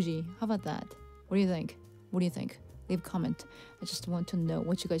 just Boobji. How about that? What do you think? What do you think? Leave a comment. I just want to know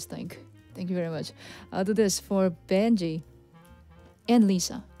what you guys think. Thank you very much. I'll do this for Benji and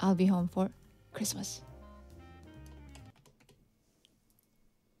Lisa. I'll be home for Christmas.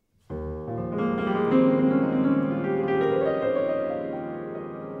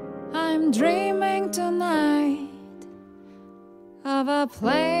 I'm dreaming tonight of a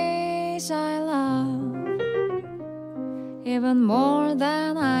place I love, even more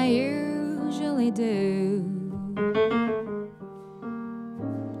than I usually do.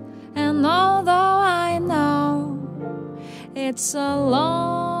 And although I know it's a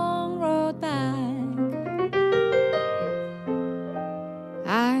long road back,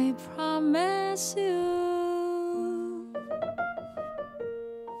 I promise you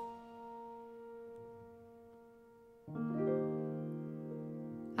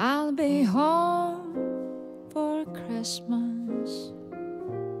I'll be home for Christmas.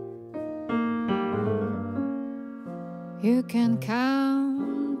 You can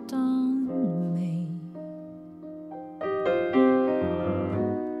count on me.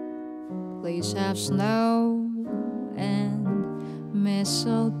 Please have snow and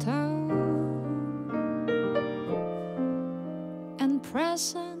mistletoe and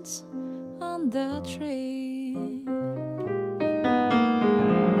presents on the tree.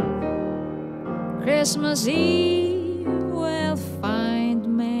 Christmas Eve will find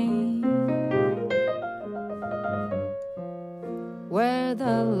me where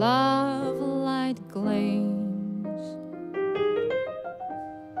the love light gleams.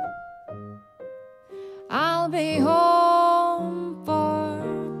 I'll be home for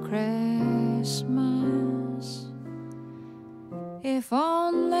Christmas, if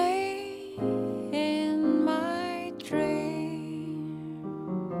only in my dreams.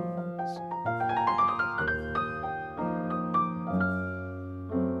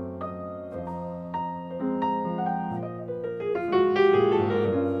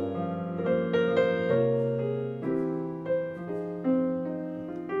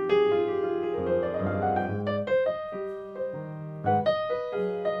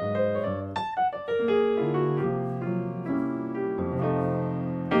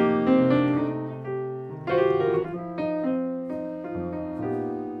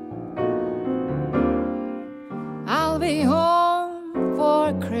 be home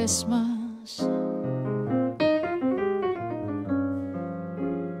for Christmas.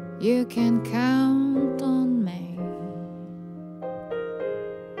 You can count on me.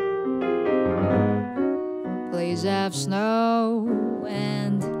 Please have snow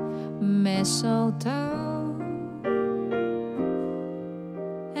and mistletoe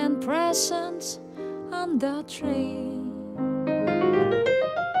and presents on the tree.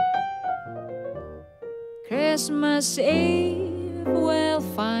 Christmas Eve will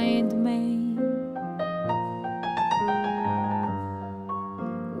find me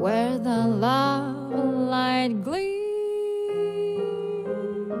where the love light gleams.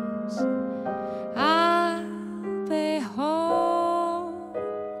 I'll be home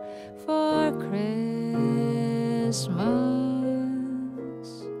for Christmas.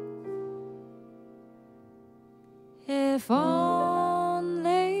 If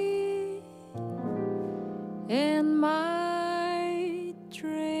only in my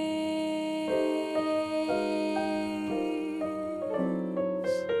dreams.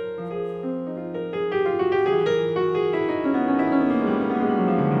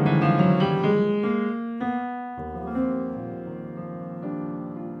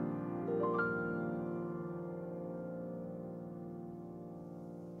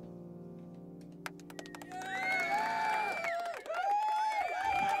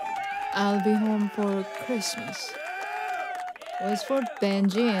 I'll be home for Christmas. Was for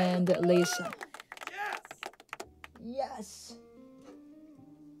Benji and Lisa. Yes.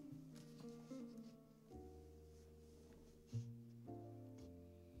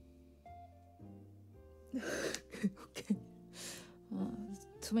 Okay.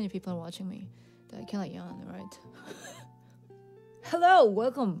 Too many people are watching me that I cannot yawn, right? Hello,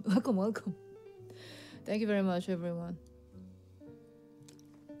 welcome. Thank you very much, everyone,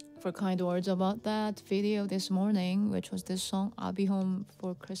 for kind words about that video this morning, which was this song, I'll Be Home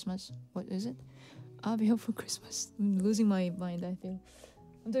for Christmas. What is it? I'll Be Home for Christmas. I'm losing my mind, I feel.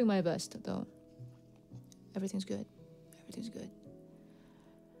 I'm doing my best, though. Everything's good.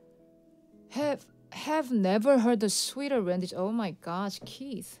 Have never heard the sweeter rendition. Oh my gosh,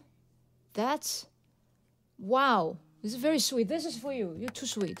 Keith. That's... Wow. This is very sweet. This is for you. You're too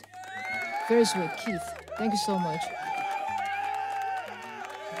sweet. Very sweet, Keith. Thank you so much.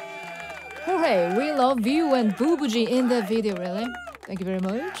 Hooray, we love you and Boobuji in the video, really. Thank you very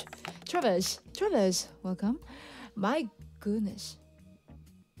much. Travis, welcome. My goodness.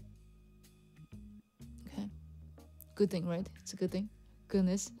 Okay. Good thing, right? It's a good thing.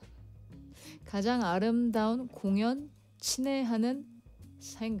 Goodness. 가장 아름다운 공연 친애하는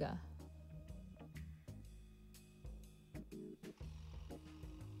생각.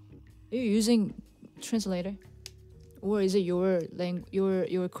 Are you using translator? Or is it your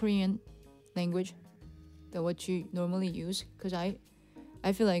Korean language that what you normally use? Because I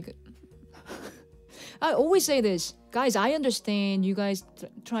feel like I always say this, guys. I understand you guys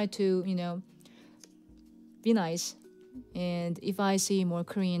try to be nice, and if I see more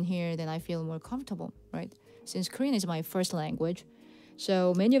Korean here, then I feel more comfortable, right? Since Korean is my first language,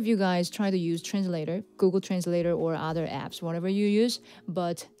 so many of you guys try to use translator, Google Translator or other apps, whatever you use.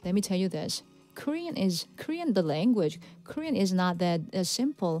 But let me tell you this. Korean, the language. Korean is not that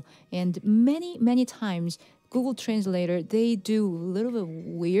simple, and many times Google Translator, they do a little bit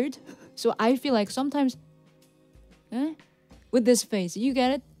weird. So I feel like sometimes, with this face, you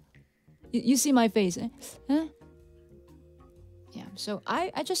get it? You see my face, Yeah. So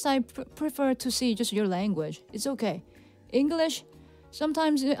I prefer to see just your language. It's okay. English,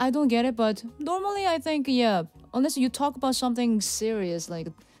 sometimes I don't get it, but normally I think unless you talk about something serious like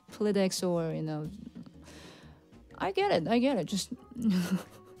politics or I get it. Just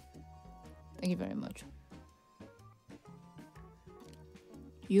thank you very much.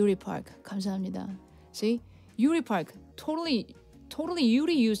 Yuri Park, 감사합니다. See, Yuri Park, totally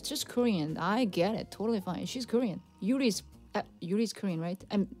Yuri used just Korean. I get it, totally fine. She's Korean. Yuri's Korean, right?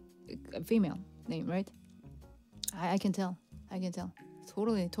 I'm a female name, right? I can tell.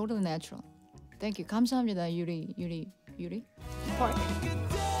 Totally natural. Thank you. 감사합니다, Yuri Park.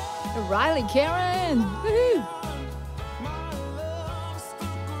 Riley Karen. Woohoo!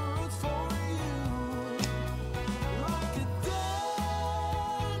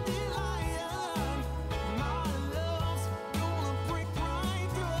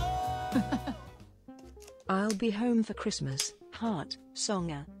 I'll be home for Christmas. Heart,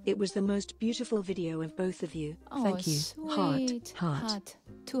 Sangah. It was the most beautiful video of both of you. Oh, thank you. Sweet. Heart.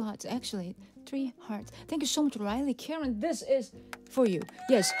 2 hearts, actually. 3 hearts. Thank you so much, Riley Karen. This is for you.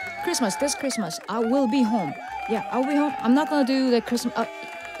 Yes, this Christmas, I will be home. Yeah, I'll be home. I'm not gonna do the Christmas.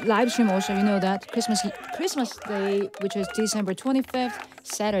 live stream also, you know that Christmas Day, which is December 25th,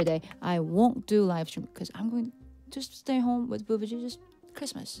 Saturday, I won't do live stream because I'm going to just stay home with Bubiji, just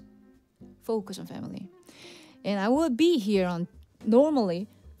Christmas. Focus on family. And I will be here on normally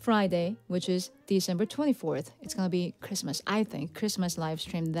Friday, which is December 24th. It's going to be Christmas, I think, Christmas live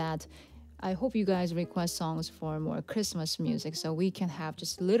stream that I hope you guys request songs for more Christmas music so we can have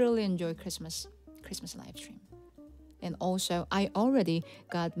just literally enjoy Christmas live stream. And also, I already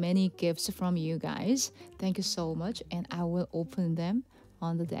got many gifts from you guys. Thank you so much. And I will open them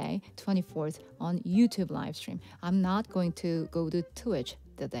on the day, 24th, on YouTube live stream. I'm not going to go to Twitch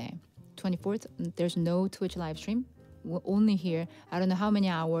that day. 24th, there's no Twitch live stream. We're only here. I don't know how many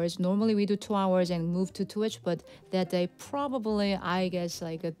hours. Normally we do 2 hours and move to Twitch, but that day probably, I guess,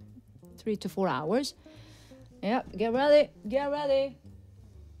 like 3 to 4 hours. Yep, get ready.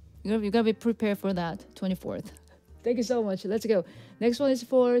 You gotta be prepared for that, 24th. Thank you so much. Let's go. Next one is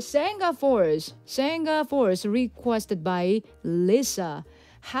for Sangah Force. Sangah Force, requested by Lisa.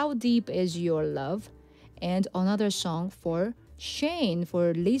 How Deep Is Your Love? And another song for Shane,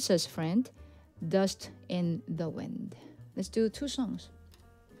 for Lisa's friend, Dust in the Wind. Let's do 2 songs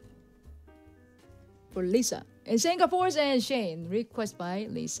for Lisa. And Sangah Force and Shane, request by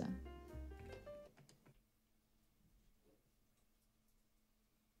Lisa.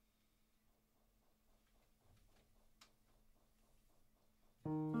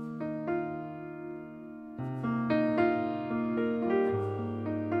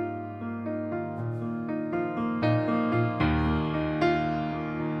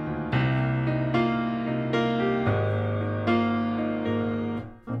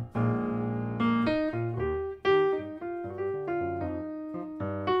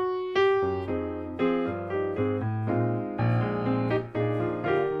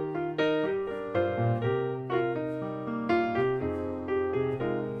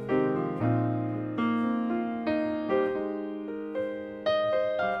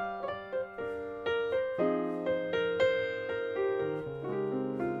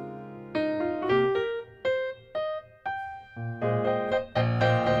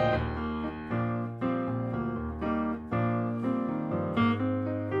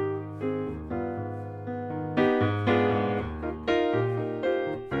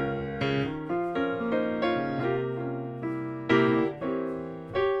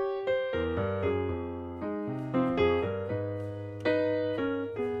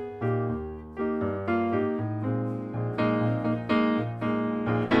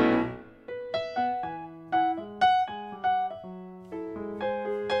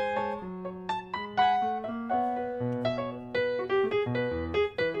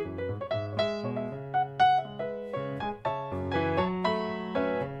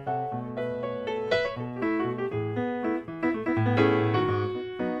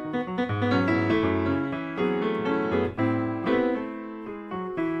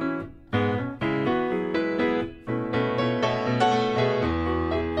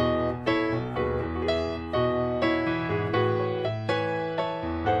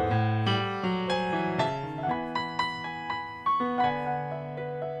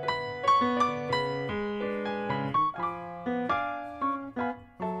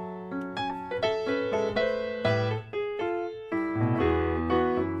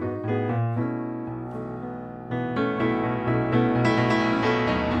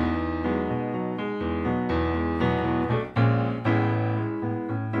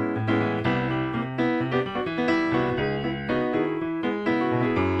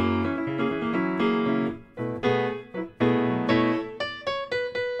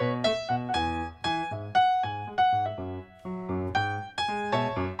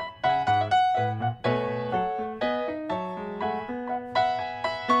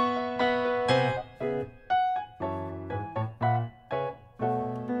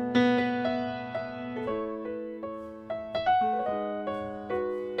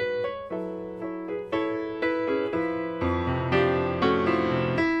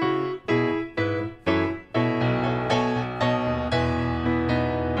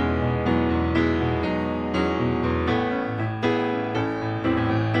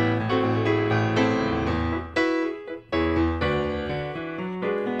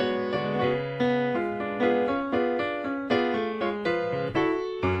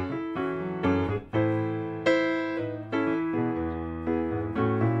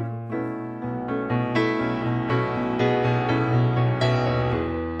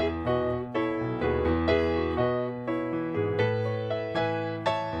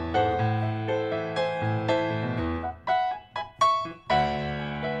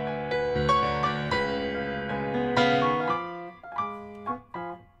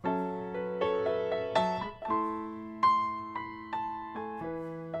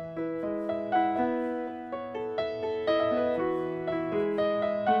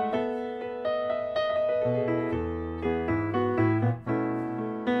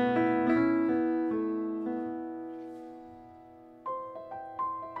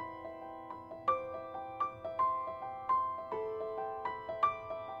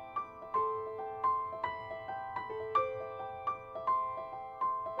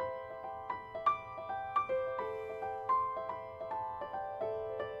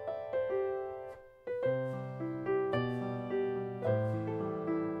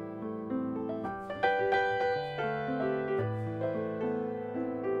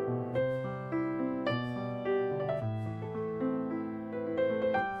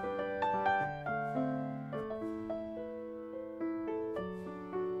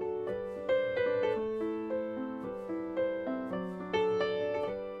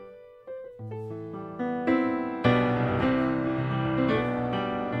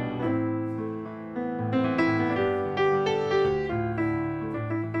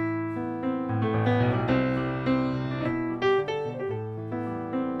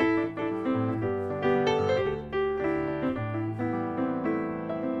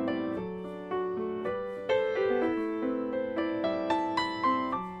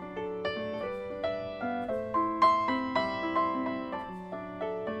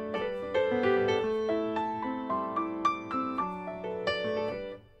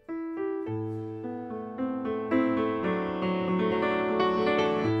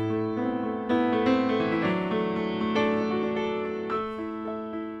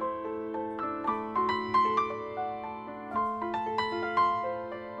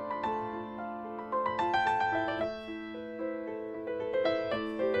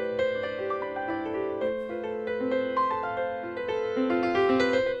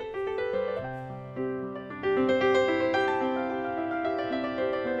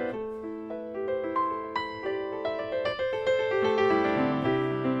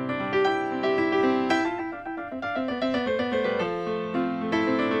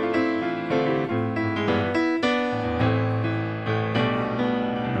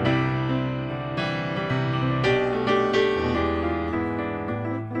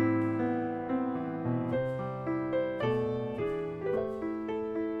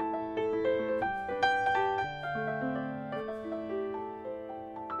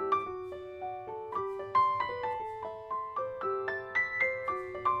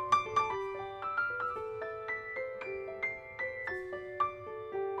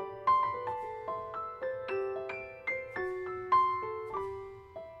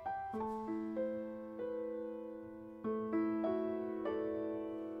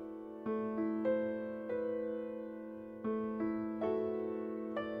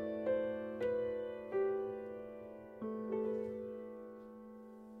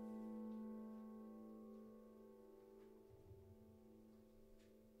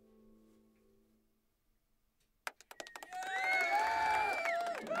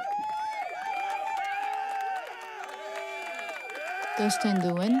 Dust in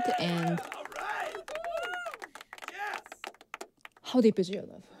the Wind, and All right. Yes. How Deep Is Your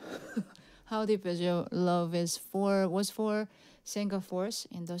Love? How Deep Is Your Love was for Sangah Force,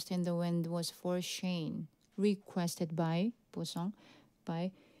 and Dust in the Wind was for Shane, requested by Bosong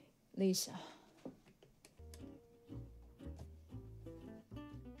by Lisa.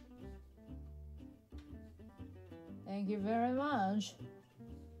 Thank you very much.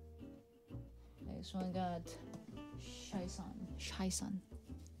 Next one got Shai-san.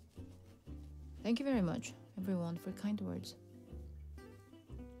 Thank you very much, everyone, for kind words.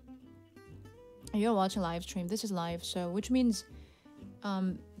 You're watching live stream. This is live, so which means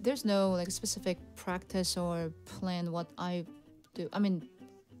there's no like specific practice or plan what I do. I mean,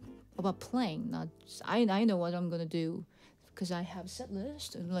 about playing. Not I know what I'm gonna do because I have set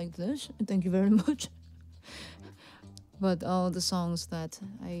list like this. Thank you very much. But all the songs that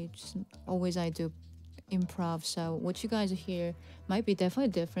I do improv. So what you guys hear might be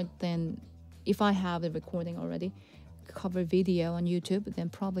definitely different than if I have the recording already, cover video on YouTube. Then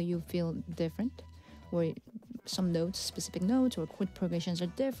probably you feel different, or some notes, specific notes or chord progressions are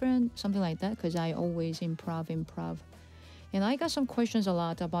different, something like that. Because I always improv. And I got some questions a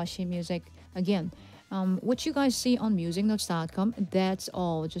lot about sheet music. Again, what you guys see on musicnotes.com, that's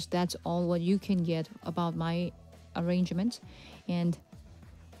all what you can get about my arrangement. And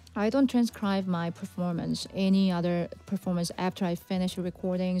I don't transcribe my performance, any other performance after I finish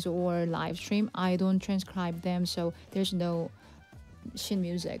recordings or live stream. I don't transcribe them, so there's no sheet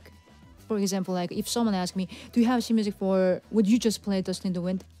music. For example, like if someone asks me, do you have sheet music for, would you just play Dust in the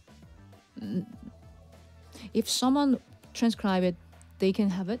Wind? If someone transcribe it, they can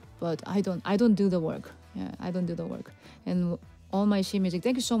have it, but I don't do the work. Yeah, I don't do the work. And all my sheet music,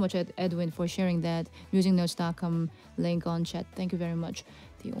 thank you so much, Edwin, for sharing that musicnotes.com link on chat. Thank you very much.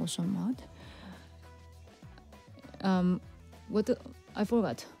 The awesome mod. I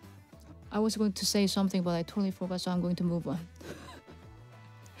forgot. I was going to say something, but I totally forgot, so I'm going to move on.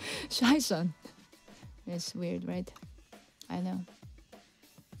 Shai-san. It's weird, right? I know.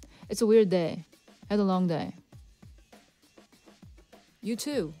 It's a weird day. I had a long day. You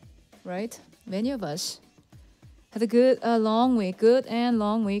too, right? Many of us had a good long week. Good and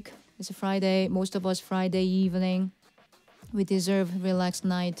long week. It's a Friday. Most of us Friday evening. We deserve a relaxed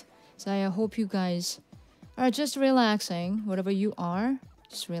night. So I hope you guys are just relaxing. Whatever you are,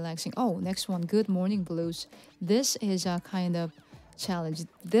 just relaxing. Oh, next one. Good Morning Blues. This is a kind of challenge.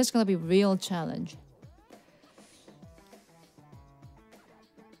 This is going to be a real challenge.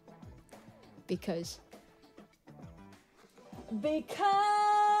 Because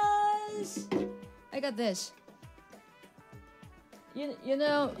I got this. You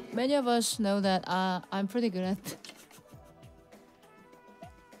know, many of us know that I'm pretty good at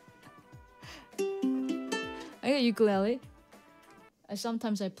I got ukulele.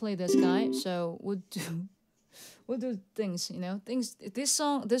 Sometimes I play this guy, so we'll do things, you know. This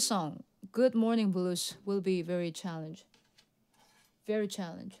song, Good Morning Blues, will be very challenge. Very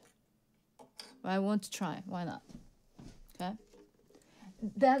challenge. I want to try. Why not? Okay.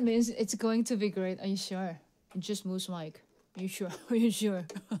 That means it's going to be great. Are you sure? Just moves mic. Are you sure? Are you sure?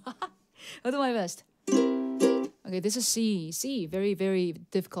 I'll do my best. Okay, this is C. Very, very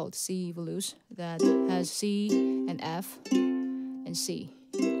difficult C blues that has C and F and C,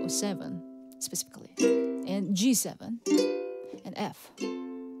 or 7 specifically, and G7 and F,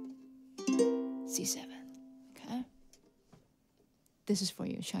 C7. Okay. This is for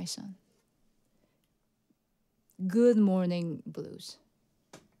you, Shai-san. Good Morning Blues.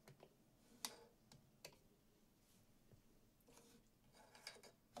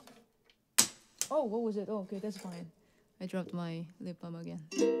 Oh, what was it? Oh, okay, that's fine. I dropped my lip balm again.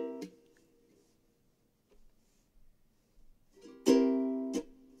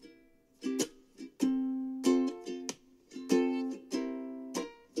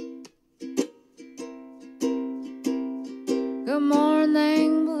 Good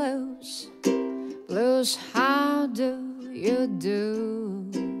morning, blues. Blues, how do you do?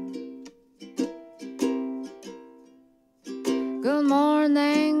 Good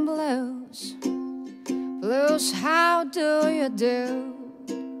morning, blues. Blues, how do you do?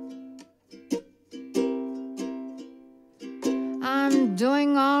 I'm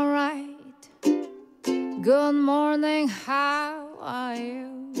doing alright. Good morning, how are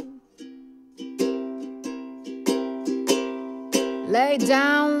you? Lay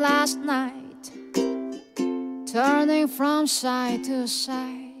down last night, turning from side to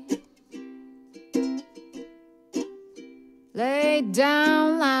side. Lay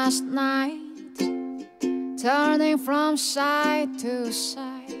down last night, turning from side to side.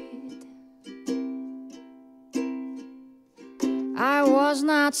 was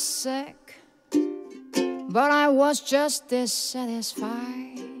not sick, but I was just dissatisfied.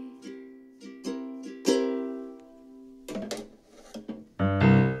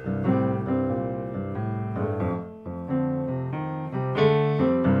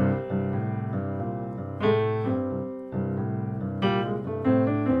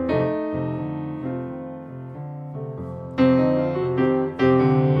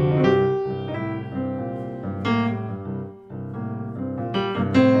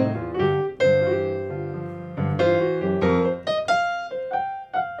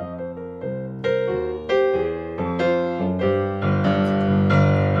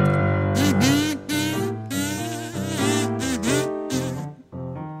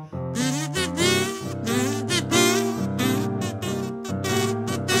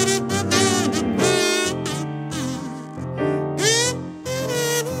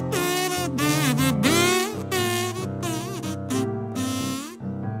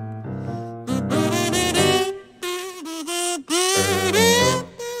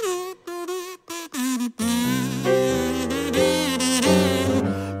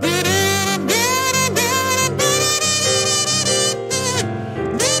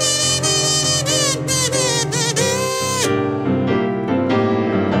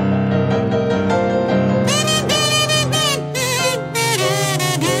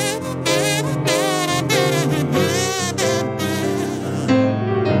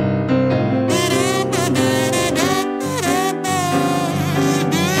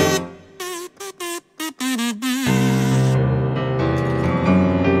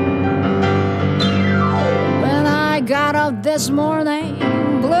 This morning,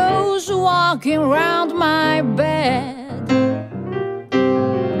 blues walking round my bed.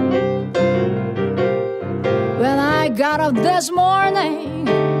 When I got up this morning,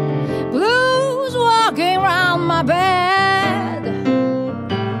 blues walking round my bed.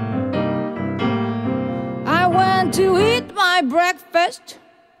 I went to eat my breakfast,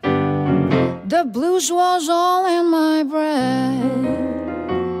 the blues was all in my bread.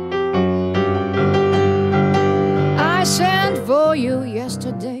 I sent for you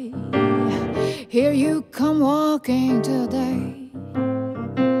yesterday, here you come walking today.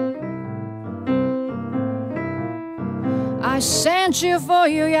 I sent you for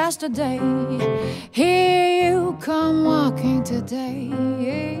you yesterday, here you come walking today.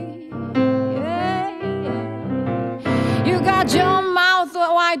 You got your mouth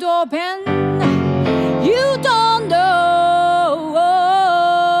wide open, you don't know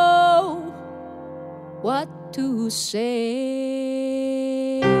what to say.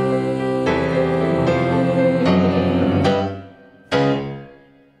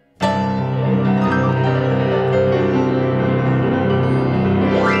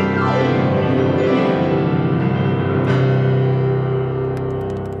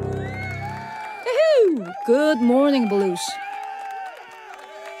 Good morning, blues.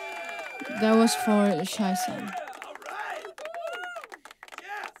 That was for Shy Sun. All right.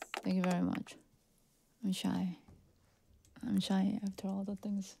 Yes. Thank you very much. I'm shy. I'm shy after all the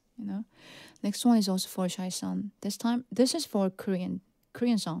things, you know. Next one is also for Shy Sun. This time, this is for Korean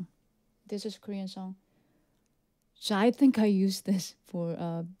song. This is Korean song. So I think I used this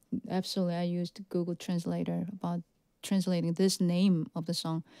for absolutely. I used Google Translator about translating this name of the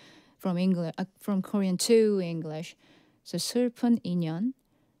song from English, from Korean to English. So 슬픈 인연.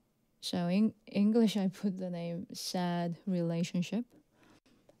 So in English, I put the name "Sad Relationship."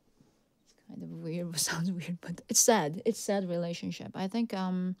 Kind of weird, sounds weird, but it's sad. It's sad relationship. I think,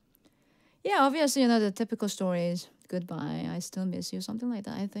 yeah, obviously, you know, the typical story is goodbye, I still miss you, something like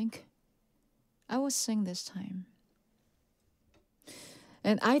that. I think I will sing this time.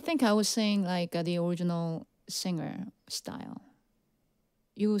 And I think I was sing like the original singer style.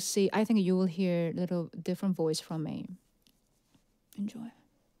 You will see, I think you will hear a little different voice from me. Enjoy.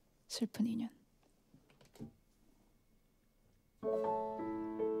 슬픈 인연.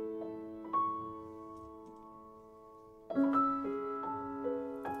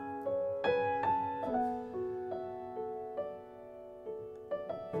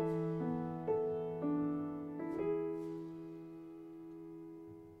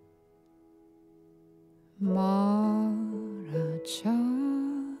 멀어져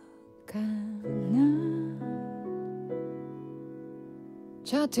가는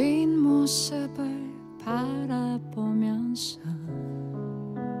저 뒷모습을 바라보면서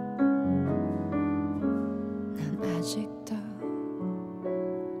난 아직도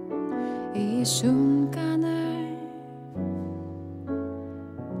이 순간을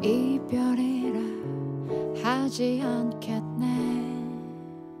이별이라 하지 않겠네.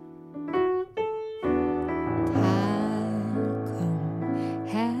 달콤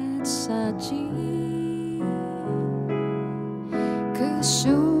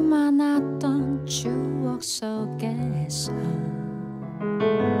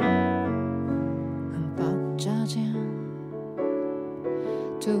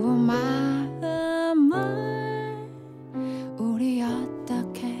두 마음을 우리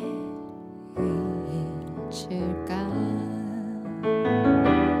어떻게 잊을까?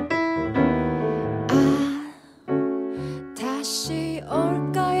 아, 다시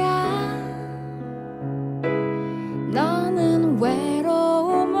올 거야. 너는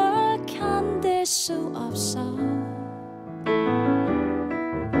외로움을 견딜 수 없어.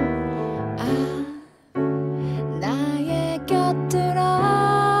 나의 곁으로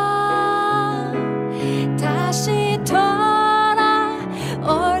다시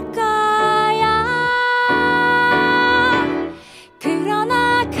돌아올 거야.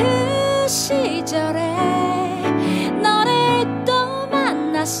 그러나 그 시절에 너를 또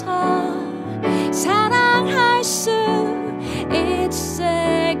만나서 사랑할 수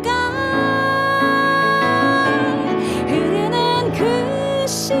있을까? 흐르는 그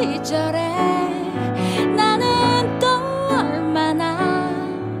시절에 나는 또 얼마나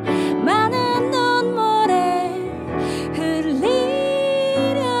많은 눈물을 흘리려나.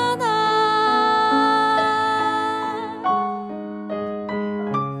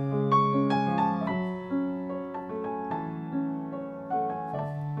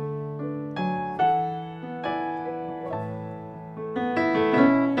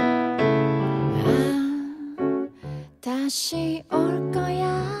 다시 올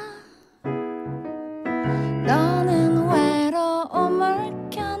거야. 너는 외로움을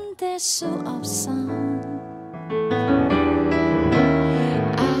견딜 수 없어.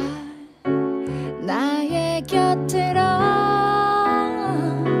 나의 곁으로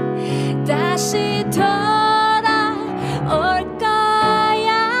다시 돌아올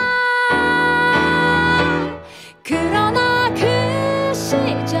거야. 그러나 그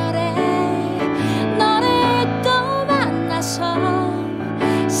시절에 너를 또 만나서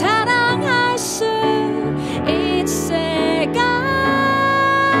사랑할 수 있을까?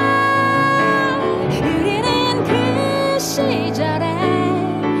 우리는 그 시절에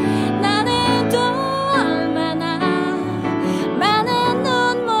나는 또 얼마나 많은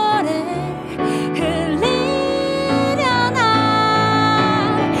눈물을 흘리려나.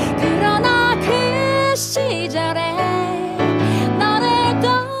 그러나 그 시절에 너를 또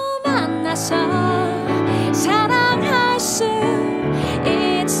만나서 사랑할 수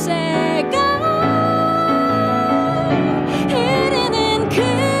있을까? 흐르는 그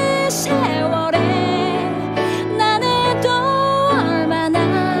세월에 나는 또 얼마나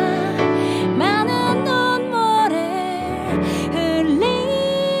많은 눈물을 흘리려나.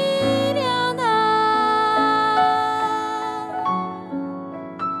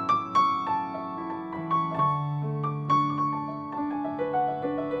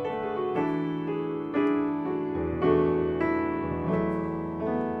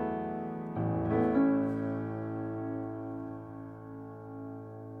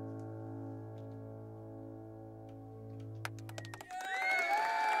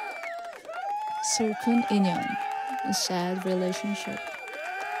 슬픈 인연, sad relationship.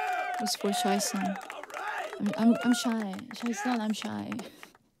 It's for shy son. I'm shy. Shy son, I'm shy.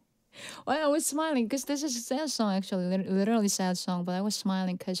 Well, I was smiling because this is a sad song, actually, literally sad song. But I was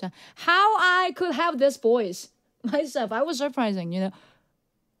smiling because how I could have this voice myself. I was surprising, you know.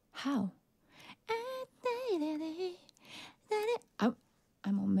 How?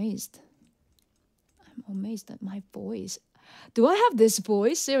 I'm amazed. I'm amazed at my voice. Do I have this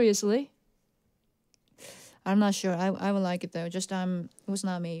voice? Seriously? I'm not sure. I would like it though. Just it was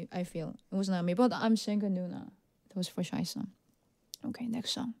not me. I feel it was not me. But I'm Sangah Noona. That was for shy son. Okay,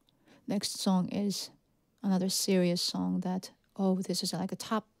 next song. Next song is another serious song that this is like a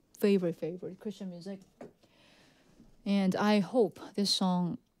top favorite Christian music. And I hope this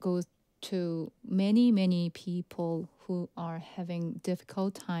song goes to many people who are having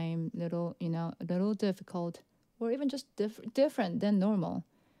difficult time, a little difficult, or even just different than normal.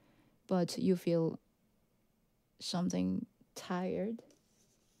 But you feel something tired,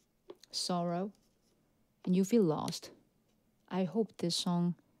 sorrow, and you feel lost. I hope this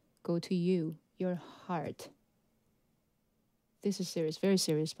song go to you, your heart. This is serious, very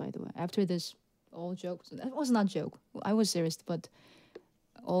serious, by the way. After this, all jokes. That was not joke. I was serious, but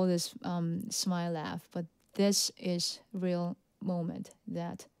all this smile, laugh. But this is real moment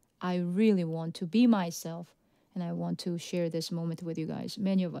that I really want to be myself, and I want to share this moment with you guys.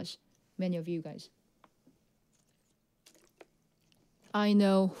 Many of you guys. I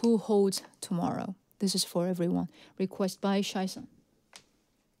know who holds tomorrow. This is for everyone. Request by Shai-san.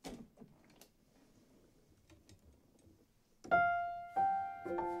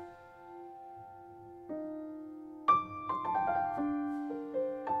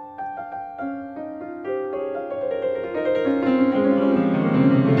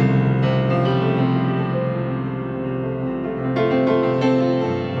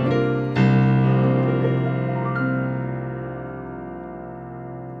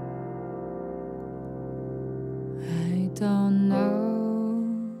 don't know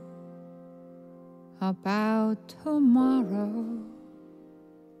about tomorrow.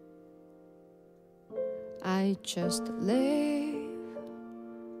 I just live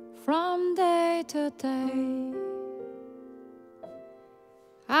from day to day.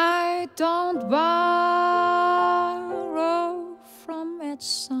 I don't borrow from its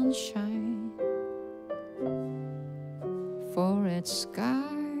sunshine, for its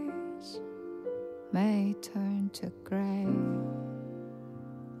skies may turn to gray.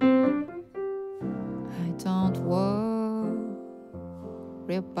 I don't worry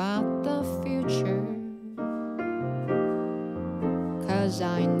about the future, 'cause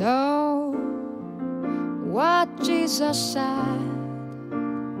I know what Jesus said.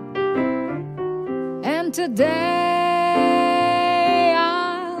 And today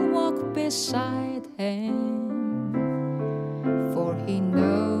I'll walk beside him, for he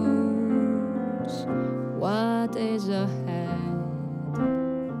knows what is ahead.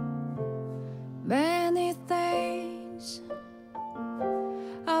 Many things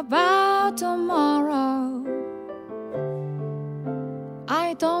about tomorrow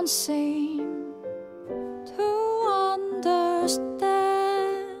I don't seem to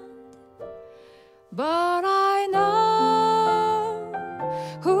understand, but I know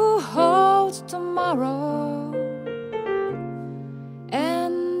who holds tomorrow,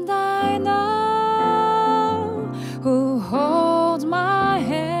 and I know who holds my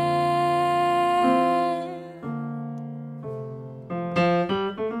hand.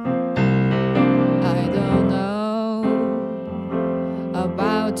 I don't know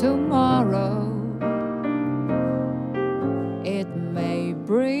about tomorrow. It may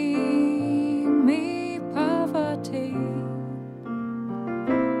bring me poverty,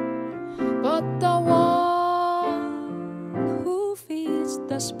 but the one who feeds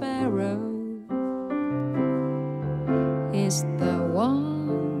the sparrow is the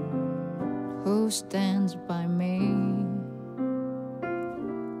one who stands by me.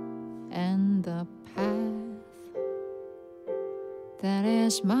 And the path that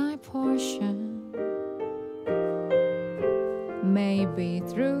is my portion may be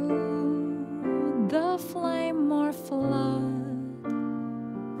through the flame or flood,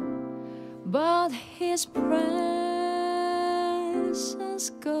 but his presence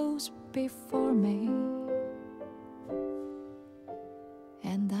goes before me,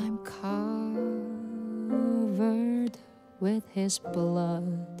 and I'm covered with his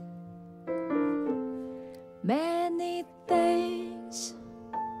blood. Many things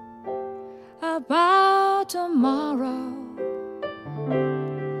about tomorrow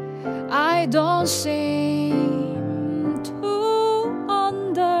I don't seem to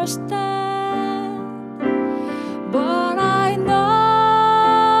understand, but I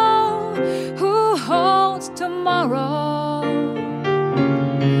know who holds tomorrow,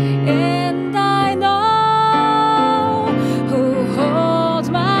 and I know who holds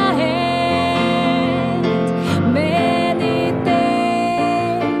my hand. Many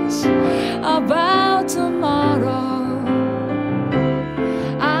things about tomorrow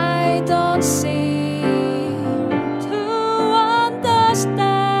I don't seem to understand,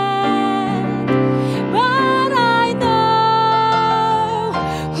 but I know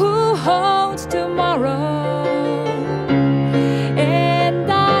who holds tomorrow,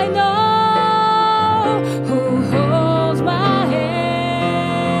 and I know who holds my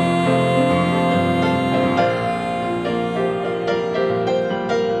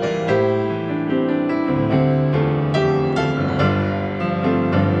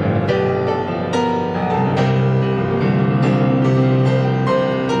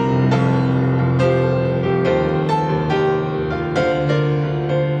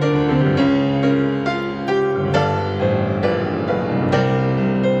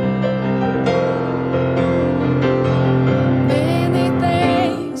Many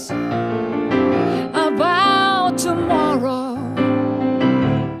things about tomorrow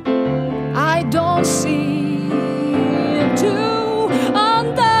I don't seem to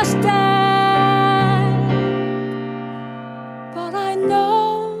understand, but I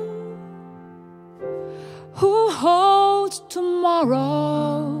know who holds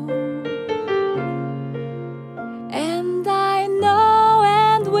tomorrow, and I know,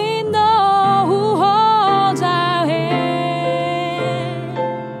 and we know who holds our hands.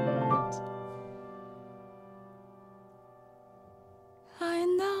 I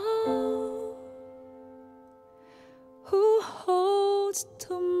know who holds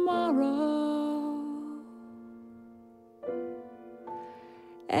tomorrow,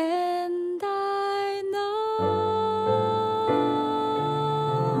 and I know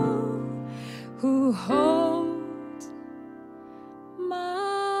who holds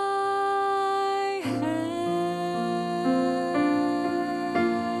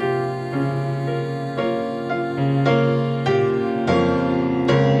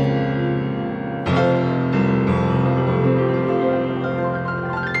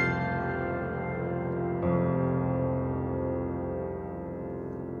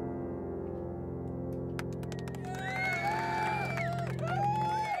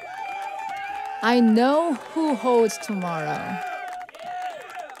I know who holds tomorrow.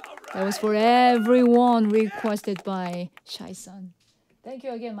 That was for everyone requested by Shai Sun. Thank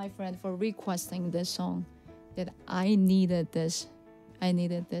you again, my friend, for requesting this song. That I needed this. I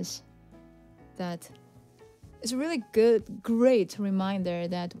needed this. That is a really good, great reminder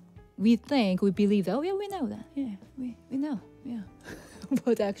that we think, we believe that, oh yeah, we know that. Yeah, we know. Yeah.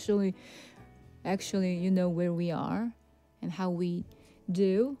 But actually, you know where we are and how we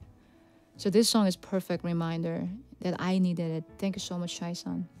do. So this song is perfect reminder that I needed it. Thank you so much,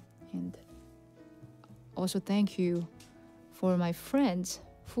 Shai-san. And also thank you for my friends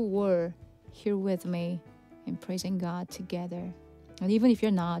who were here with me in praising God together. And even if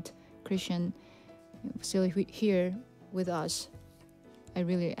you're not Christian, still here with us, I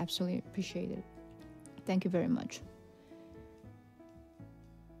really absolutely appreciate it. Thank you very much.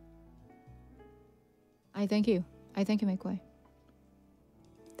 I thank you. I thank you, Mekwe.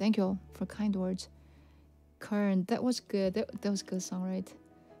 Thank you all for kind words. Kern, that was good. That was a good song, right?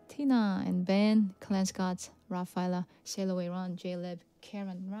 Tina and Ben, Clan Scott, Rafaela, Sailor Ron, J-Lib,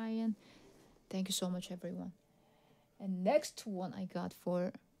 Karen, Ryan. Thank you so much, everyone. And next one I got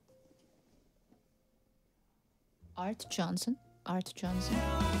for Art Johnson.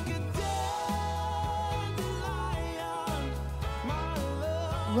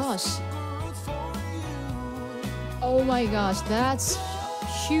 Ross. Oh my gosh, that's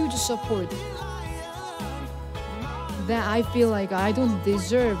huge support. That I feel like I don't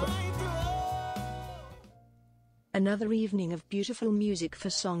deserve. Another evening of beautiful music for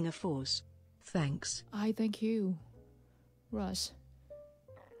Sangah Force. Thanks. I thank you, Russ.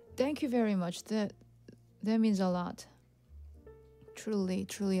 Thank you very much. That means a lot.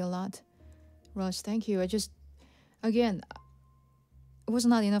 Truly a lot. Russ, thank you. Again, it was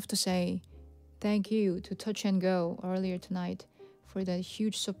not enough to say thank you to Touch and Go earlier tonight for that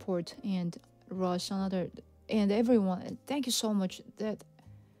huge support, and Russ, and everyone. Thank you so much. That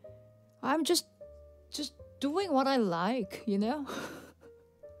I'm just doing what I like, you know.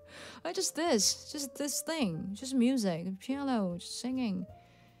 Just this thing, just music, piano, just singing,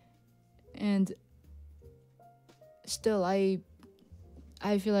 and still I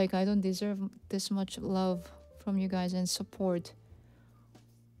feel like I don't deserve this much love from you guys and support.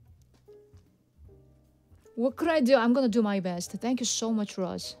 What could I do? I'm gonna do my best. Thank you so much,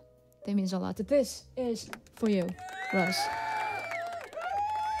 Ross. That means a lot. This is for you, Ross.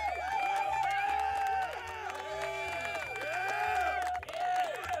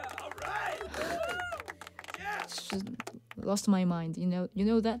 Just lost my mind. You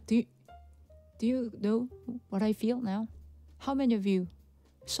know that? Do you know what I feel now? How many of you?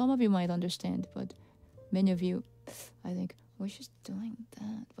 Some of you might understand, but many of you, I think, we're just doing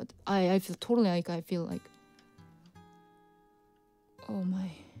that. But I feel totally like I feel like, oh my.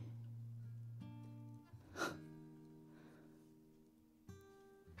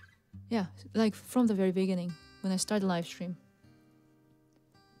 Yeah, like from the very beginning, when I started live stream,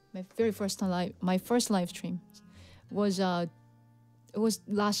 my first live stream was it was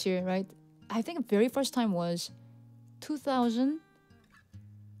last year, right? I think the very first time was 2000.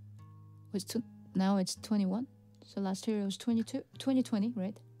 Now it's 21. So last year it was 2020,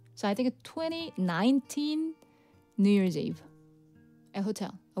 right? So I think 2019 New Year's Eve at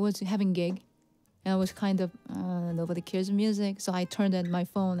hotel. I was having gig. And I was kind of, nobody cares music. So I turned on my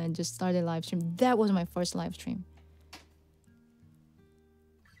phone and just started live stream. That was my first live stream.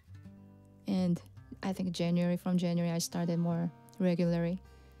 And I think from January, I started more regularly.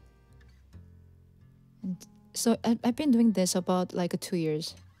 And so I've been doing this about like 2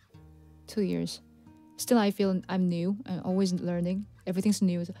 years. 2 years. Still, I feel I'm new. I'm always learning. Everything's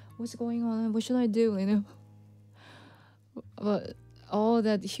new. What's going on? What should I do? You know? But all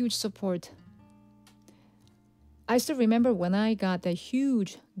that huge support. I still remember when I got that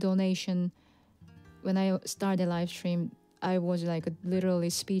huge donation, when I started live stream, I was like literally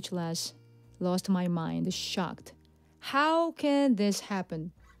speechless, lost my mind, shocked. How can this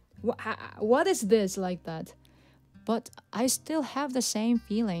happen? What is this like that? But I still have the same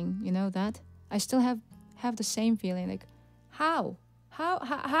feeling, you know that? I still have the same feeling, like, how?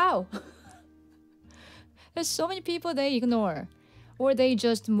 There's so many people they ignore, or they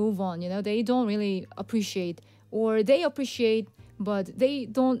just move on, you know? They don't really appreciate, or they appreciate, but they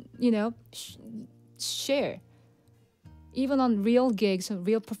don't, you know, share. Even on real gigs,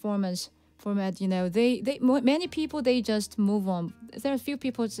 real performance format, you know, many people, they just move on. There are a few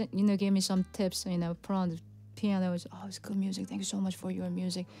people, you know, gave me some tips, you know, put on the piano, oh, it's good music, thank you so much for your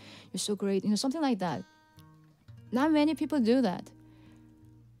music, you're so great, you know, something like that. Not many people do that.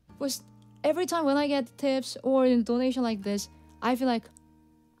 But every time when I get tips or a donation like this, I feel like,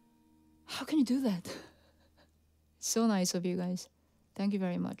 How can you do that? So nice of you guys. Thank you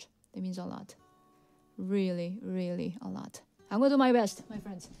very much. That means a lot. Really, really a lot. I'm gonna do my best, my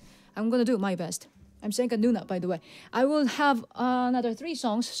friends. I'm gonna do my best. I'm Sangah Noona, by the way. I will have another 3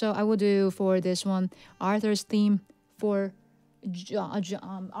 songs. So I will do for this one Arthur's theme for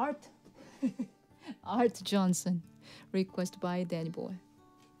Art Art Johnson, request by Danny Boy.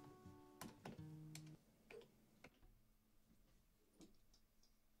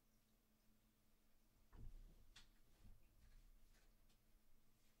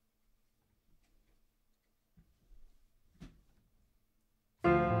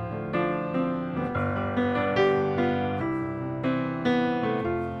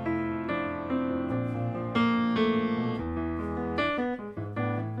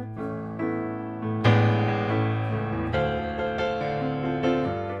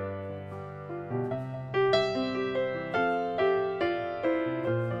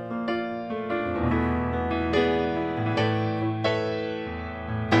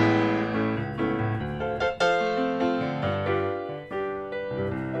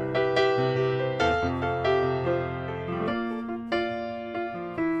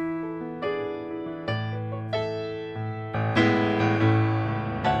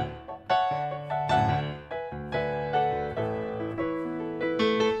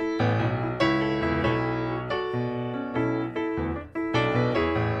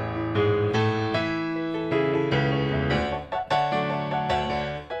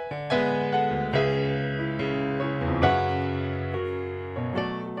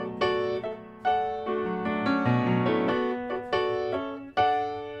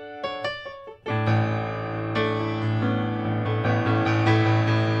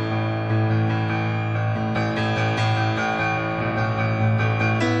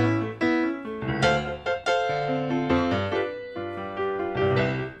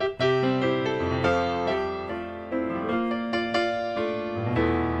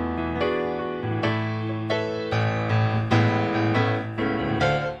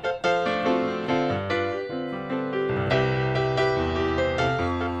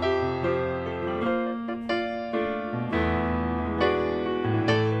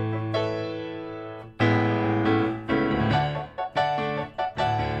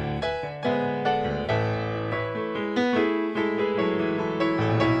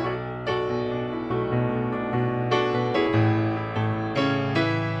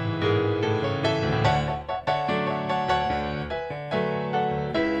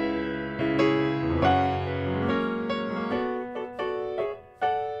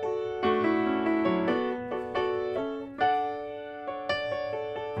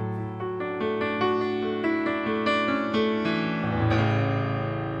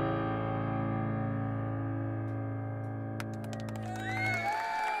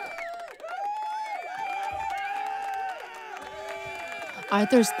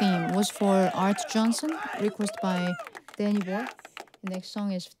 Arthur's theme was for Art Johnson, request by Danny Boy. The next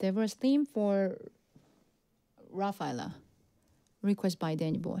song is Deborah's theme for Rafaela, request by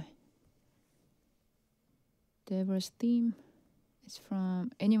Danny Boy. Deborah's theme is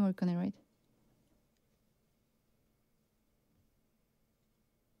from Ennio Morricone, right?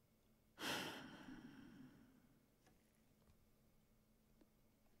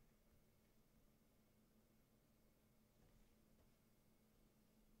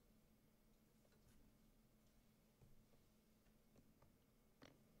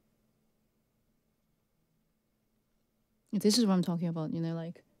 This is what I'm talking about, you know,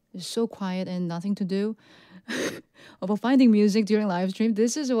 like it's so quiet and nothing to do about finding music during live stream.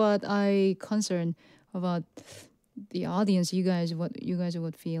 This is what I concern about the audience. You guys, what you guys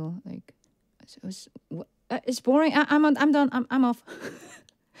would feel like. It's boring. I'm done. I'm off.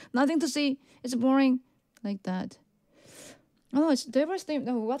 Nothing to see. It's boring like that. Oh, it's Deborah's theme.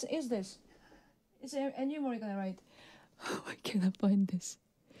 No, what is this? It's Ennio Morricone, right? I cannot find this.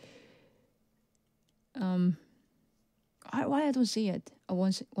 Why I don't see it?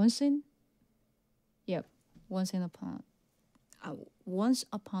 Once in? Yep. Once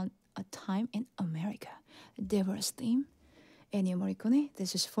upon a time in America. Deborah's theme. Ennio Morricone.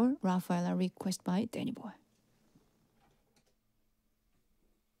 This is for Rafaela, request by Danny Boy.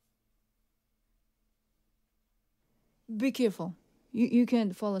 Be careful. You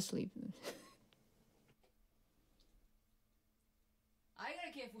can fall asleep. I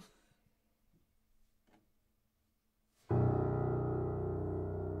gotta careful.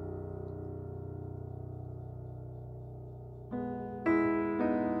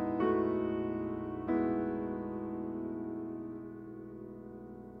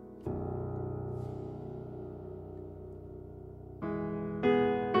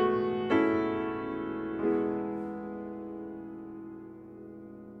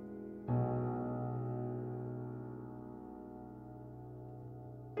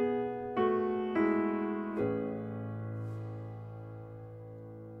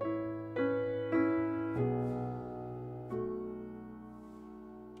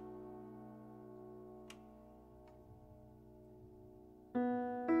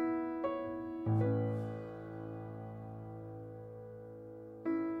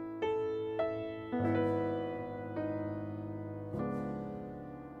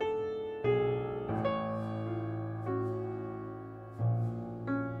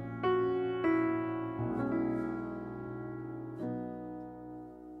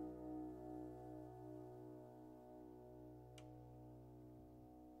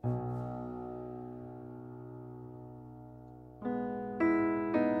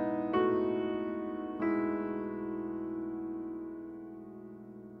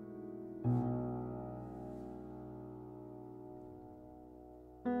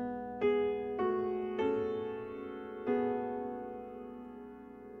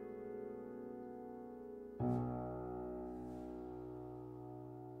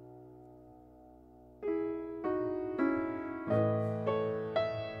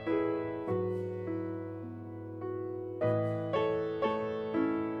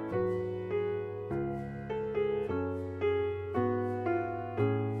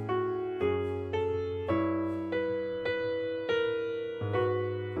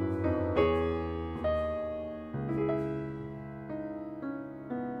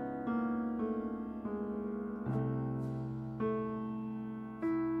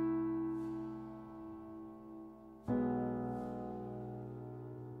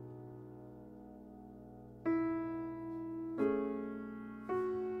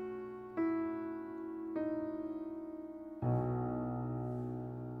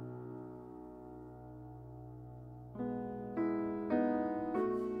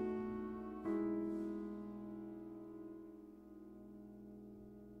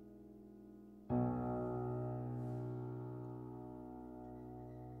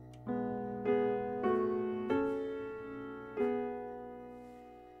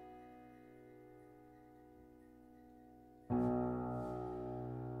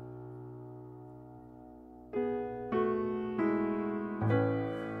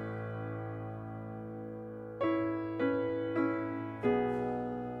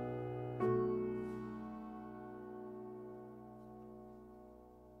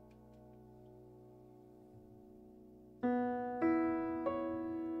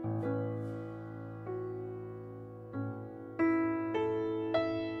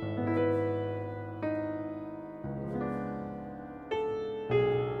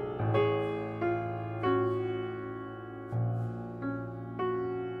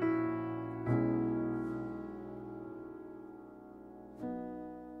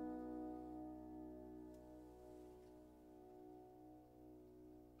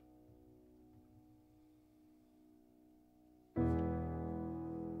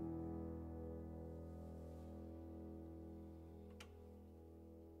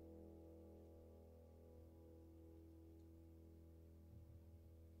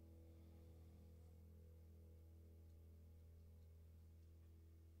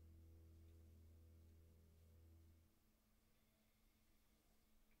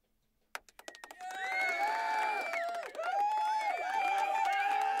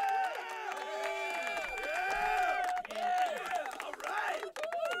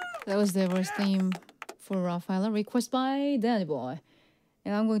 That was the first theme for Rafaela, request by Danny Boy.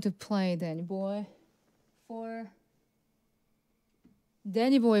 And I'm going to play Danny Boy for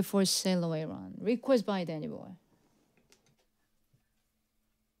Sail Away Run. Request by Danny Boy.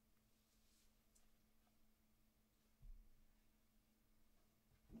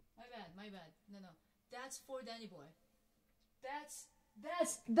 My bad. No. That's for Danny Boy.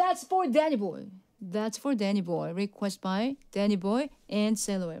 That's for Danny Boy. That's for Danny Boy. Request by Danny Boy and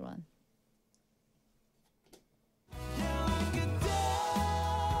Sail Away Run.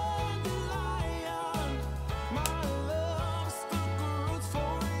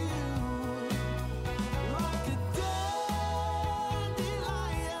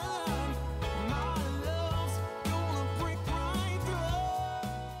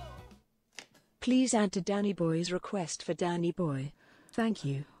 Please add to Danny Boy's request for Danny Boy. Thank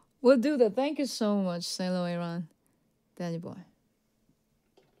you. We'll do that. Thank you so much, Sail Away Run. Danny Boy.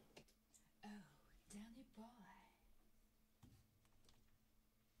 Oh, Danny Boy.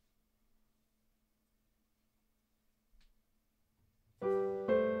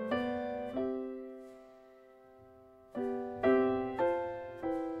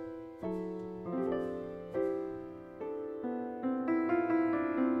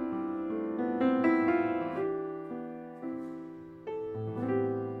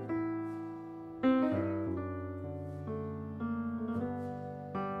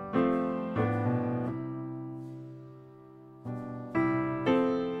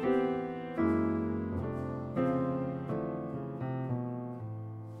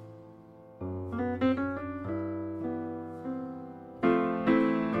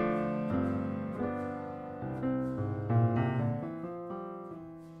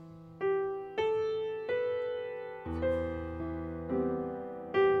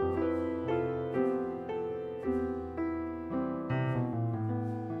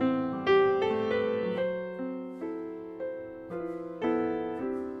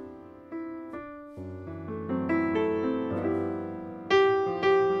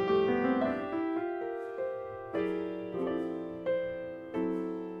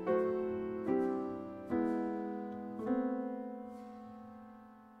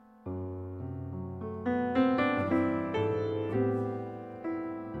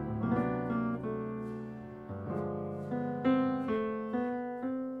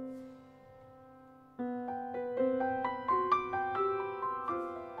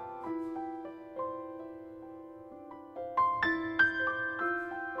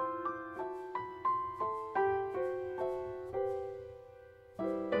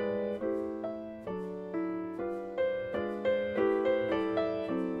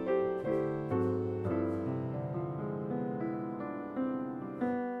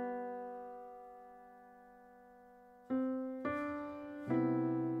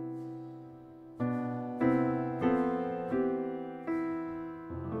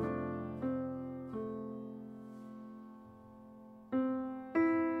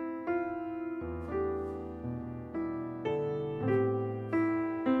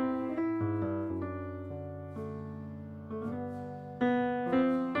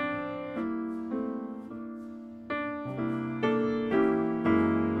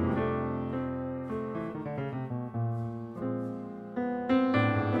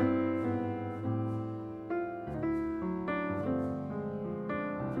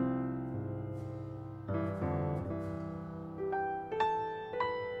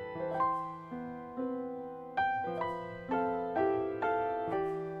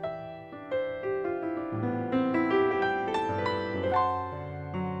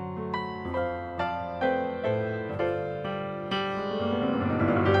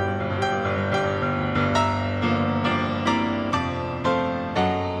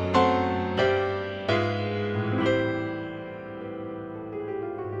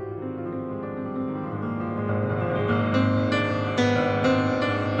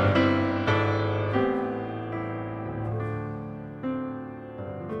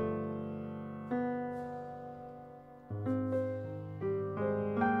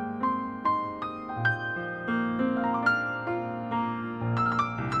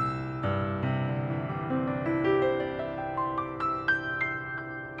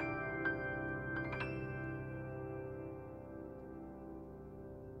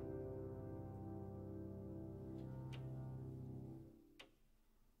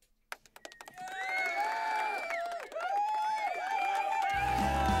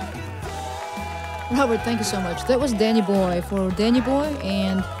 Robert, thank you so much. That was Danny Boy for Danny Boy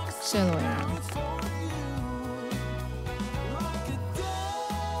and Sail Away Run.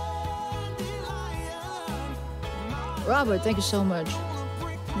 Robert, thank you so much.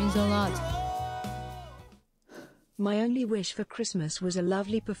 Means a lot. My only wish for Christmas was a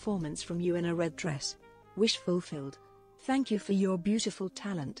lovely performance from you in a red dress. Wish fulfilled. Thank you for your beautiful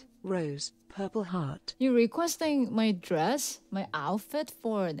talent, Rose, Purple Heart. You requesting my dress, my outfit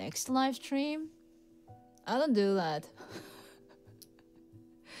for next live stream? I don't do that.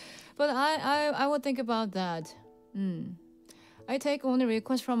 But I would think about that. I take only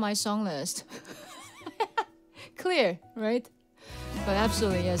requests from my song list. Clear, right? But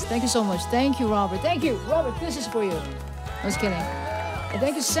absolutely, yes. Thank you so much. Thank you, Robert. Thank you, Robert. This is for you. I was kidding. And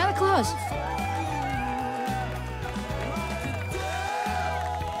thank you, Santa Claus.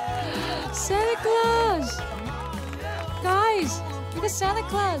 Santa Claus! Guys, look at Santa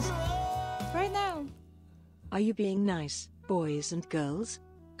Claus right now. Are you being nice, boys and girls?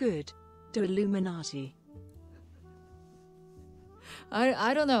 Good. To Illuminati.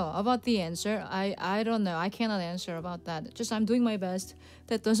 I don't know about the answer. I don't know. I cannot answer about that. Just I'm doing my best.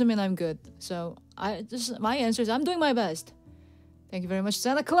 That doesn't mean I'm good. So my answer is I'm doing my best. Thank you very much,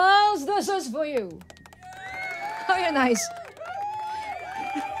 Santa Claus. This is for you. Oh, you're nice.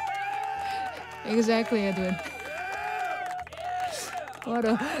 Exactly, Edwin.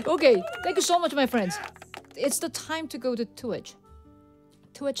 Okay, thank you so much, my friends. It's the time to go to Twitch.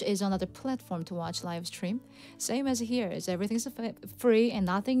 Twitch is another platform to watch live stream. Same as here, is everything's free and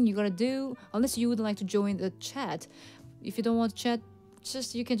nothing you gotta do unless you would like to join the chat. If you don't want to chat,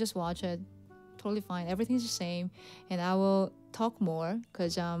 you can just watch it. Totally fine. Everything's the same, and I will talk more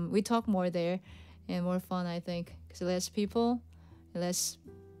because we talk more there and more fun, I think, because less people, less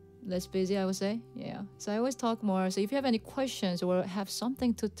busy, I would say. Yeah, so I always talk more. So if you have any questions or have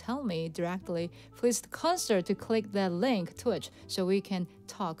something to tell me directly, please consider to click that link, Twitch, so we can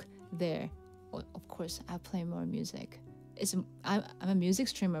talk there. Well, of course, I play more music. I'm a music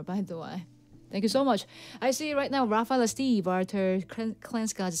streamer, by the way. Thank you so much. I see right now Rafaela, Steve, Arthur, Clan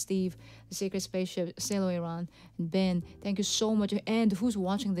Scott, Steve, The Sacred Spaceship, Sailor Iran, and Ben. Thank you so much. And who's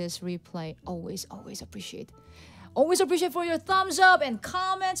watching this replay, always appreciate. Always appreciate for your thumbs up and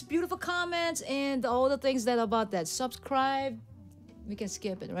comments, beautiful comments, and all the things that about that. Subscribe. We can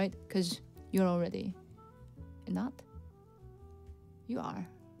skip it, right? Because you're already not. You are,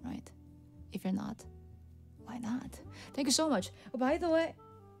 right? If you're not, why not? Thank you so much. Oh, by the way,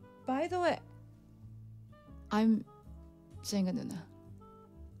 I'm Sangah Noona.